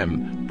as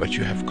them, but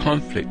you have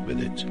conflict with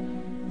it.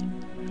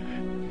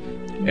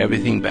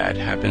 Everything bad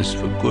happens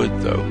for good,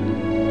 though,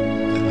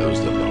 to those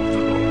that love the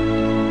Lord.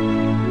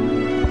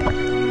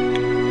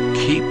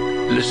 Keep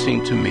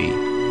listening to me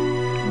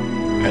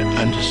and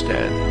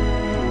understand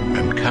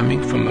I'm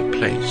coming from a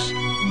place,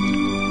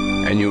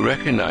 and you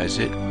recognize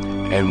it.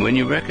 And when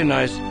you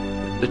recognize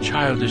the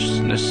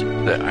childishness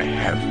that I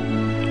have,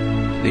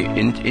 the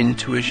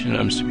intuition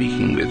I'm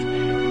speaking with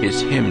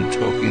is Him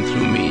talking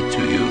through me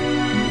to you.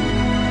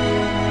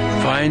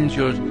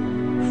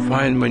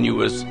 Find when you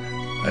was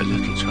a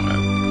little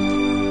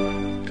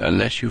child,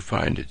 unless you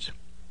find it.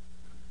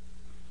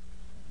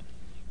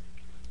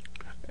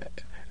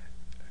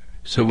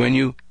 So when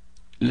you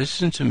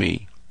listen to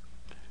me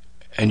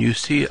and you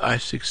see I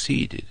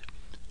succeeded,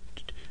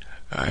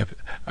 I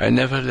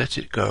never let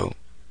it go.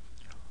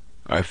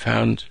 I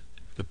found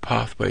the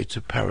pathway to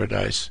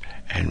paradise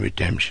and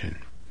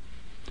redemption.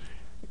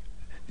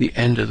 The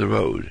end of the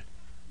road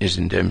is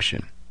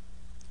redemption.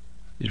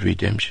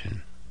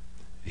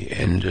 The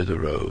end of the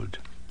road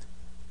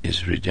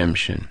is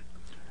redemption,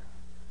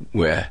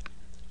 where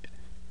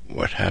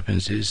what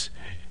happens is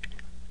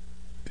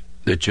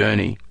the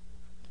journey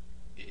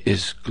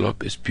is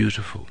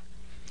beautiful,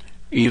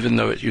 even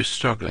though you're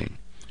struggling.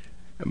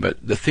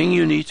 But the thing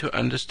you need to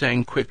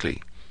understand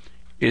quickly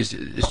is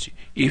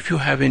if you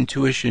have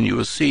intuition, you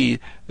will see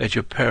that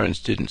your parents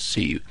didn't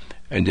see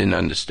and didn't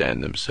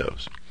understand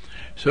themselves.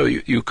 So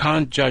you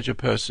can't judge a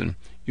person.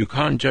 You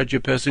can't judge a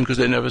person because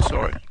they never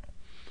saw it.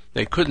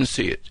 They couldn't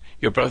see it.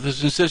 Your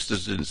brothers and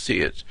sisters didn't see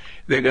it.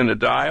 They're going to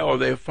die, or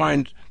they'll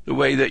find the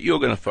way that you're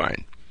going to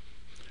find.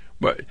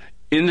 But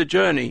in the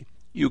journey,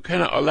 you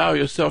cannot allow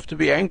yourself to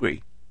be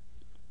angry.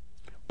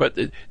 But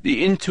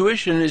the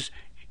intuition is,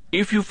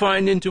 if you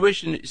find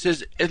intuition, it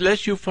says,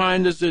 unless you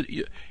find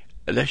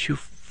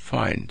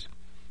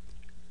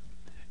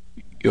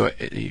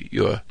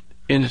your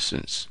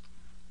innocence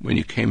when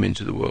you came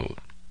into the world,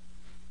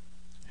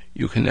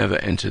 you can never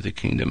enter the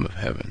kingdom of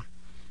heaven.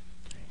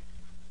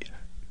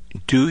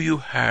 Did you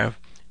have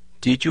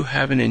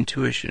an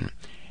intuition?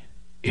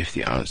 If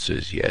the answer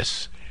is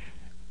yes,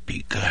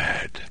 be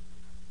glad.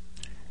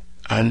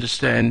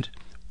 Understand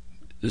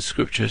the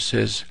scripture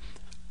says,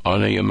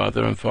 honor your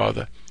mother and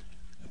father,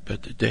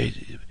 but the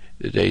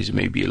days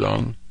may be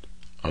long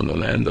on the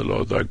land the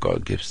Lord thy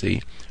God gives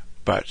thee.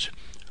 But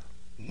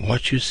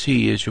what you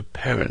see is your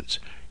parents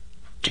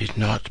did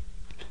not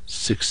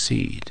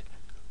succeed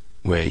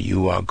where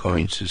you are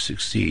going to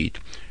succeed,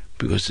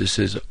 because this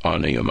is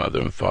honor your mother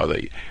and father.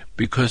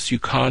 Because you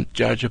can't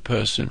judge a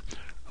person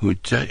who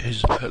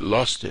has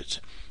lost it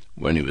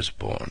when he was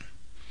born.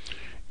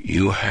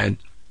 You had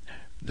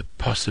the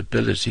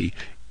possibility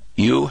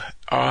you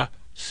are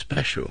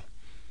special.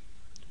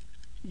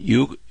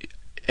 You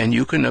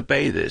can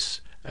obey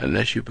this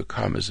unless you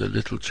become as a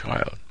little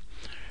child.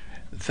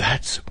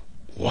 That's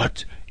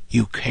what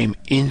you came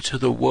into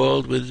the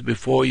world with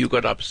before you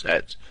got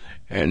upset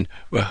and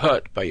were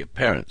hurt by your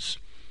parents.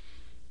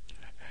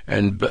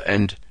 And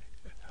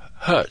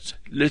hurt,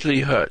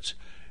 literally hurt,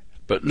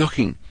 but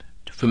looking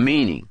for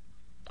meaning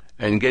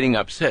and getting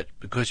upset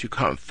because you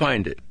can't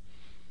find it.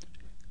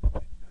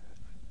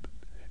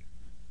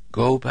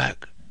 Go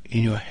back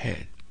in your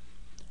head.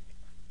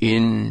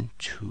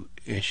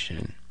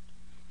 Intuition.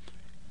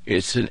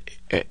 It's an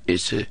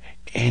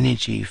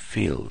energy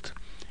field.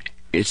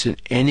 It's an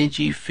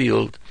energy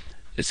field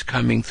that's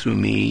coming through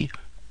me,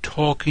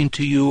 talking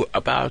to you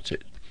about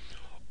it.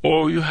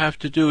 All you have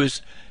to do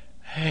is,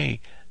 hey,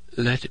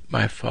 let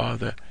my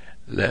father,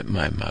 let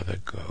my mother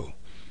go.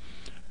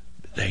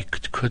 They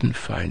couldn't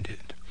find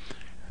it.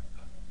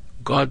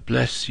 God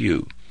bless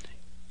you.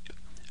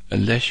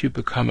 Unless you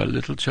become a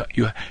little child,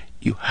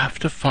 you have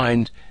to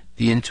find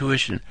the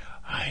intuition.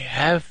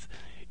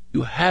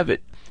 You have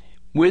it.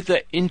 With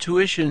the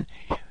intuition,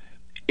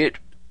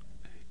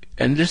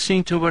 and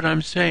listening to what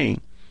I'm saying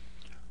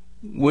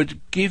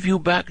would give you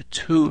back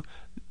to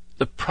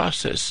the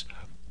process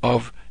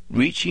of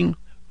reaching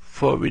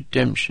for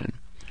redemption.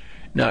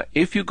 Now,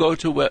 if you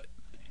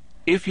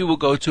will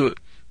go to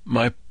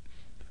my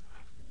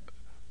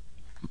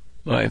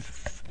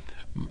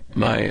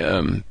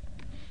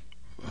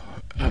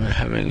I'm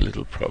having a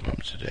little problem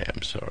today.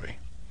 I'm sorry.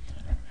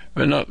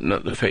 Well, not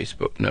the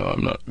Facebook. No,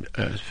 I'm not.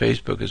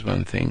 Facebook is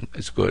one thing.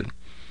 It's good,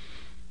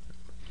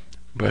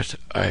 but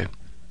I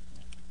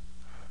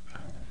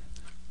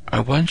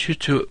want you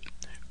to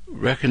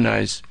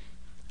recognize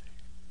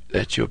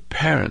that your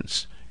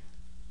parents,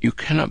 you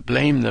cannot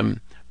blame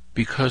them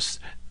because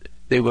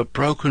they were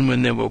broken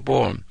when they were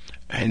born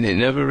and they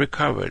never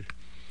recovered.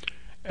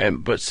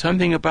 But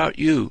something about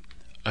you,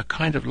 a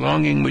kind of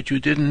longing which you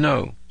didn't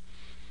know,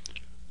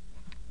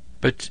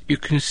 but you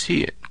can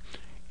see it.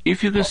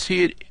 If you can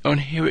see it and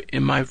hear it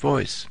in my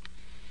voice,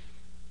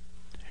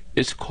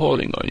 it's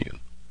calling on you.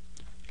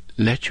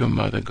 Let your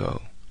mother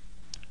go.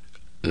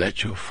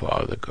 Let your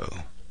father go.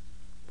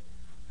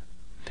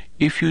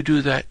 If you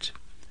do that,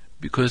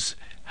 because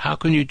how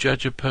can you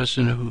judge a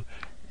person who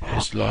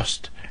is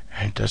lost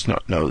and does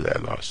not know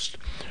they're lost?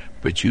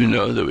 But you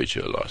know that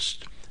you're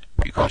lost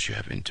because you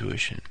have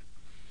intuition.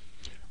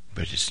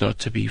 But it's not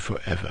to be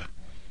forever.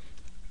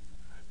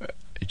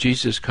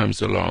 Jesus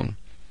comes along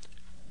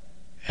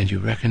and you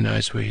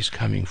recognize where he's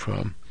coming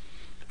from.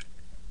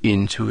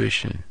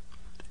 Intuition.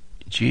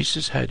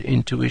 Jesus had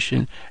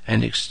intuition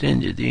and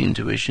extended the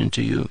intuition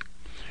to you.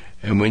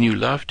 And when you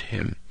loved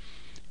him,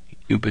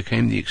 you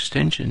became the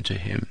extension to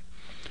him.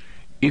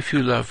 If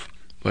you love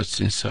what's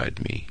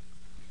inside me,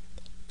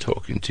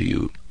 talking to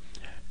you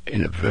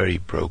in a very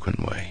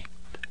broken way,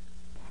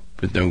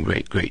 with no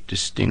great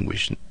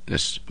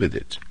distinguishedness with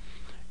it,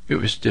 it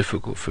was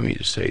difficult for me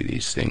to say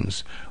these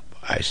things.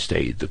 I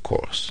stayed the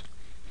course.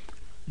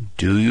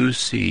 Do you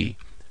see?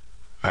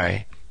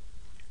 I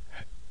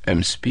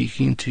am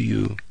speaking to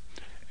you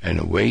and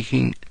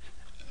awakening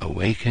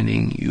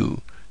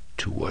you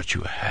to what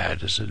you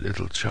had as a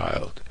little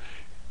child.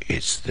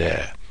 It's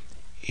there.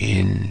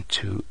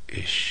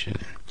 Intuition.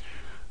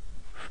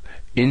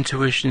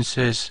 Intuition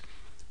says,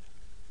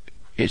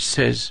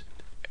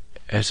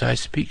 as I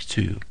speak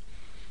to you,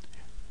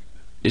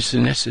 it's the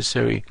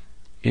necessary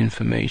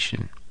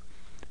information.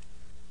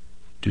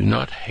 Do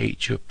not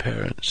hate your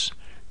parents.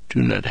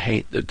 Do not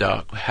hate the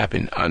dark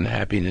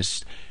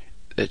unhappiness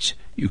that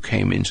you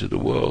came into the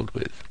world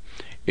with.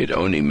 It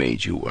only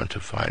made you want to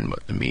find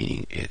what the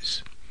meaning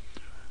is.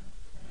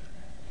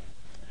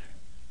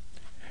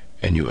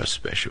 And you are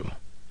special.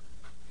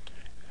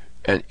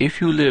 And if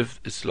you live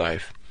this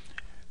life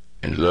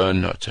and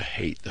learn not to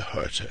hate the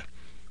hurter,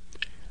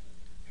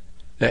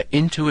 that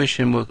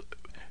intuition will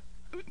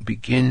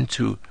begin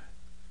to,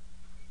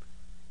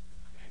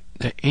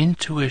 the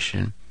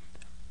intuition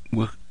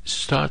will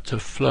start to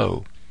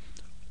flow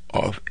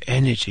of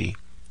energy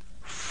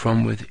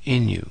from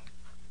within you,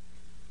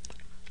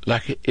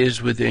 like it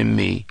is within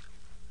me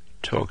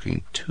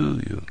talking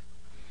to you.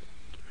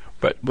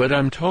 But when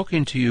I'm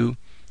talking to you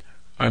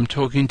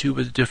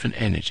with a different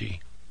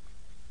energy.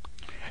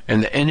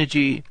 And the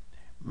energy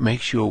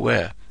makes you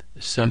aware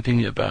there's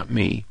something about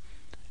me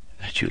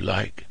that you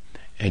like,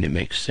 and it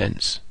makes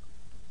sense.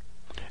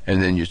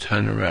 And then you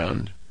turn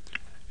around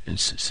and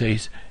say,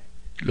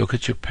 look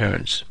at your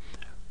parents.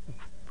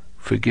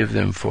 Forgive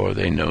them, for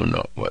they know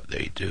not what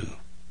they do.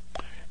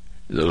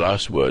 The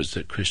last words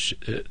that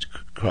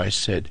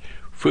Christ said,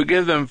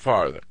 forgive them,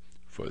 Father,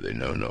 for they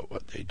know not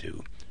what they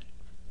do.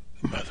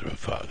 Mother and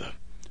father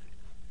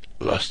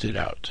lost it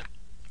out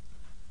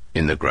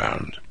in the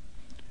ground.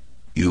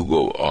 You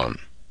go on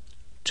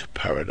to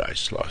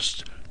Paradise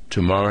Lost.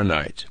 Tomorrow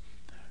night,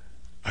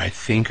 I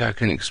think I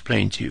can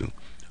explain to you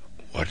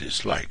what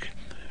it's like,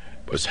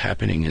 what's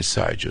happening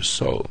inside your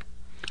soul,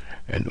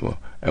 and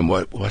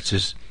what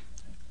is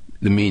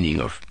the meaning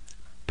of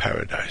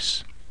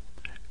paradise.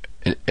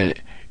 an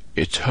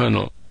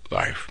eternal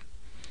life.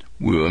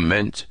 We were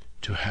meant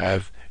to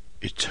have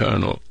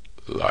eternal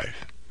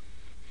life.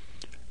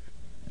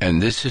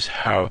 And this is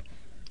how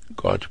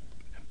God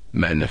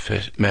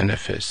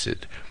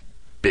manifested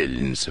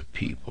billions of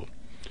people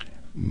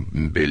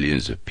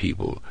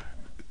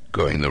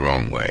going the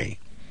wrong way,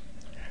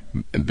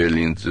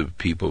 billions of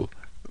people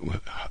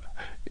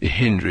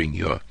hindering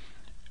your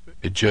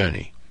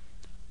journey.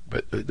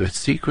 But the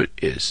secret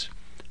is,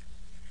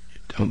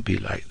 don't be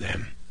like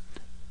them.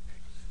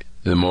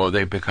 The more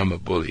they become a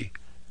bully,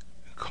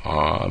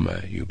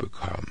 calmer you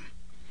become.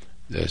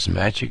 There's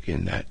magic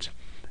in that,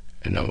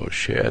 and I will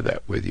share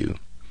that with you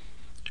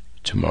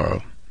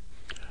tomorrow.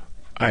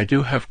 I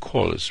do have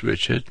callers,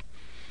 Richard.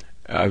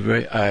 I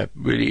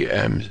really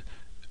am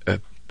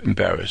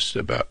embarrassed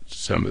about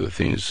some of the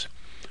things,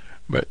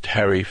 but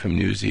Harry from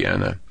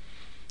Louisiana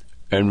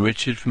and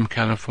Richard from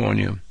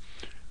California,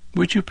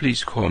 would you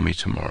please call me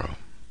tomorrow?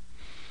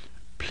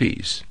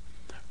 Please.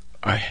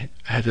 I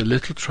had a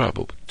little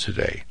trouble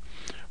today,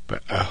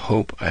 but I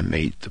hope I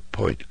made the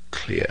point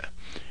clear.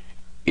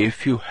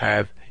 If you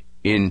have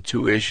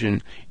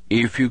intuition,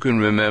 if you can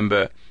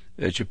remember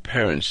that your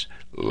parents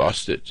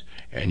lost it,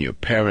 and your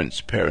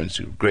parents'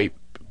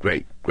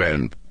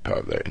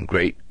 great-great-grandfather and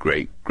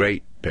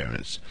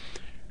great-great-great-parents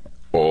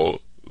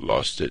all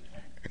lost it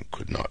and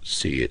could not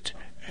see it,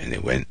 and they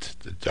went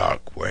the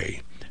dark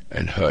way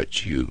and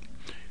hurt you,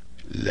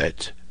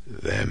 let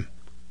them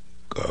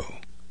go.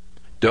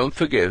 Don't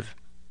forgive.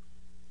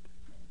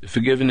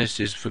 Forgiveness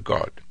is for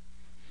God.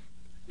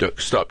 Don't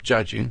stop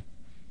judging.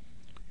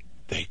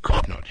 They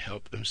could not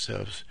help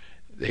themselves.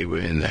 They were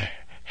in the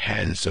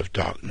hands of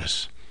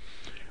darkness.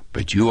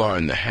 But you are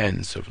in the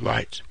hands of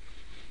light.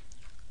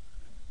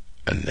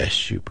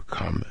 Unless you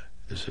become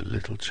as a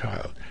little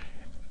child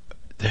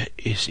that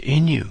is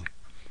in you.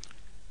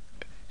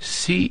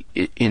 See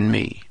it in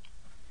me.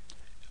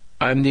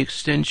 I'm the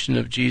extension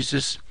of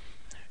Jesus,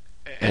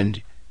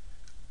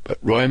 but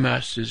Roy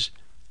Masters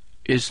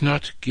is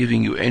not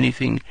giving you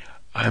anything.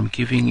 I'm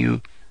giving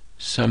you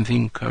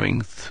something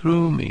coming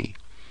through me.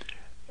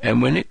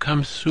 And when it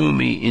comes through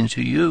me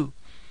into you,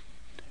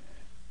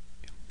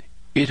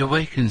 it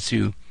awakens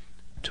you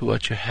to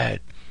what you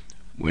had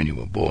when you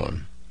were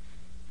born,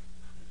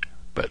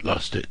 but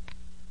lost it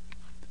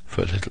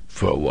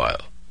for a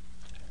while.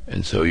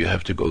 And so you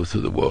have to go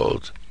through the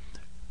world,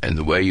 and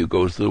the way you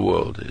go through the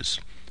world is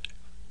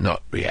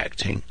not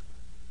reacting,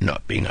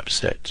 not being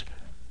upset,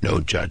 no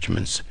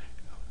judgments.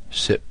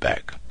 Sit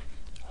back,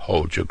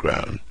 hold your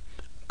ground,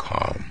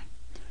 calm.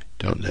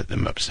 Don't let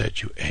them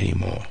upset you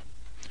anymore.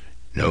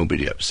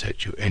 Nobody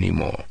upset you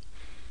anymore,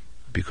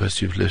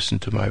 because you've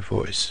listened to my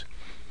voice,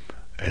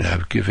 and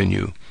I've given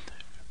you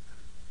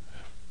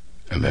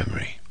a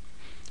memory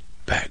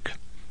back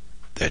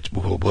that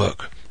will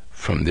work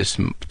from this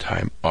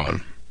time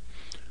on.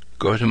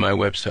 Go to my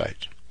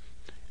website,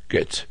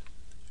 get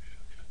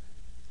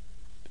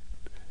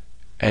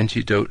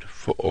Antidote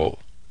for All,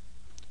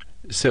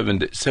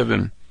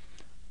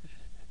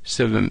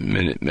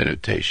 7-minute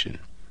meditation.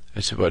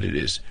 That's what it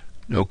is,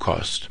 no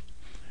cost.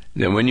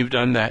 And then when you've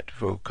done that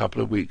for a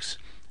couple of weeks,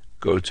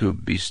 go to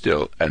Be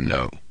Still and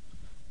Know.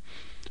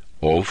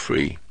 All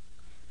free.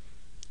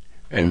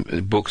 And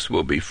the books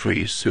will be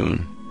free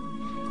soon.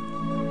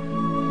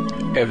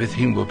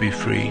 Everything will be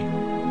free.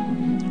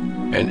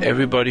 And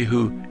everybody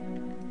who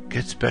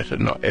gets better,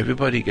 not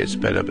everybody gets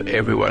better, but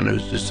everyone who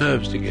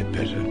deserves to get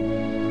better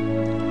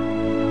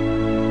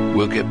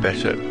will get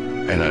better.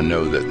 And I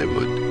know that they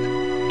would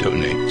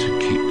donate to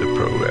keep the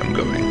program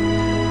going,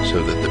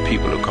 so that the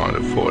people who can't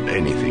afford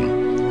anything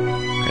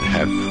can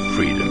have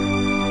freedom.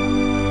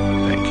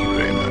 Thank you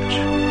very much.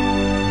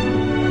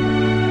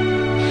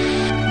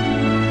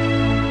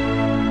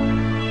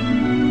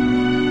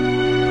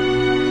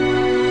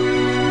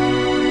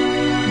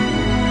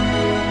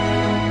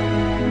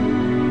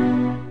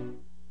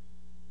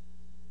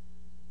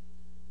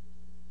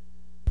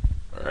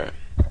 All right.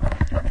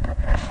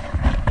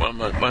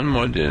 One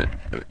more.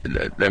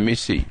 Let me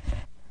see.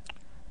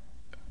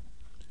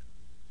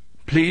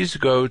 Please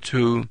go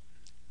to,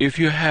 if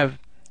you've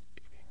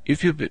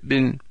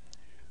been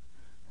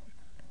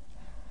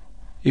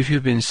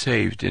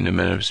saved in a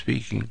manner of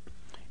speaking,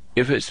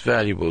 if it's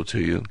valuable to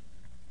you,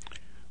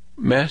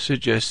 may I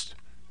suggest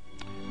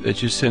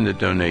that you send a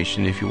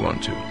donation if you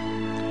want to.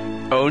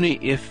 Only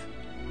if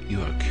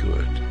you are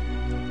cured.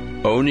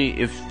 Only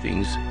if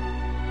things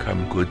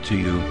come good to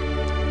you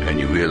and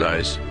you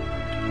realize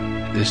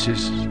this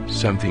is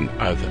something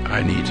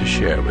I need to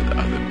share with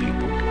other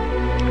people.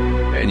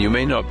 And you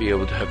may not be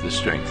able to have the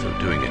strength of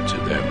doing it to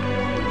them,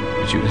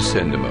 but you can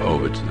send them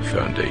over to the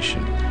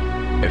foundation,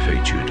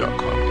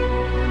 FHU.com.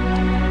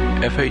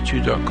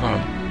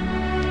 FHU.com.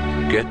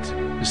 Get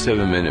the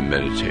 7-minute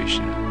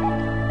meditation,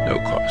 no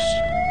cost.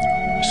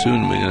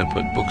 Soon we're going to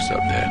put books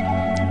up there,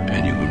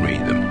 and you can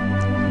read them,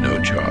 no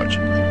charge.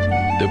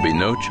 There'll be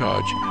no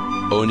charge.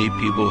 Only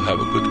people who have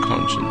a good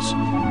conscience,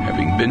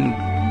 having been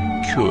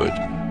cured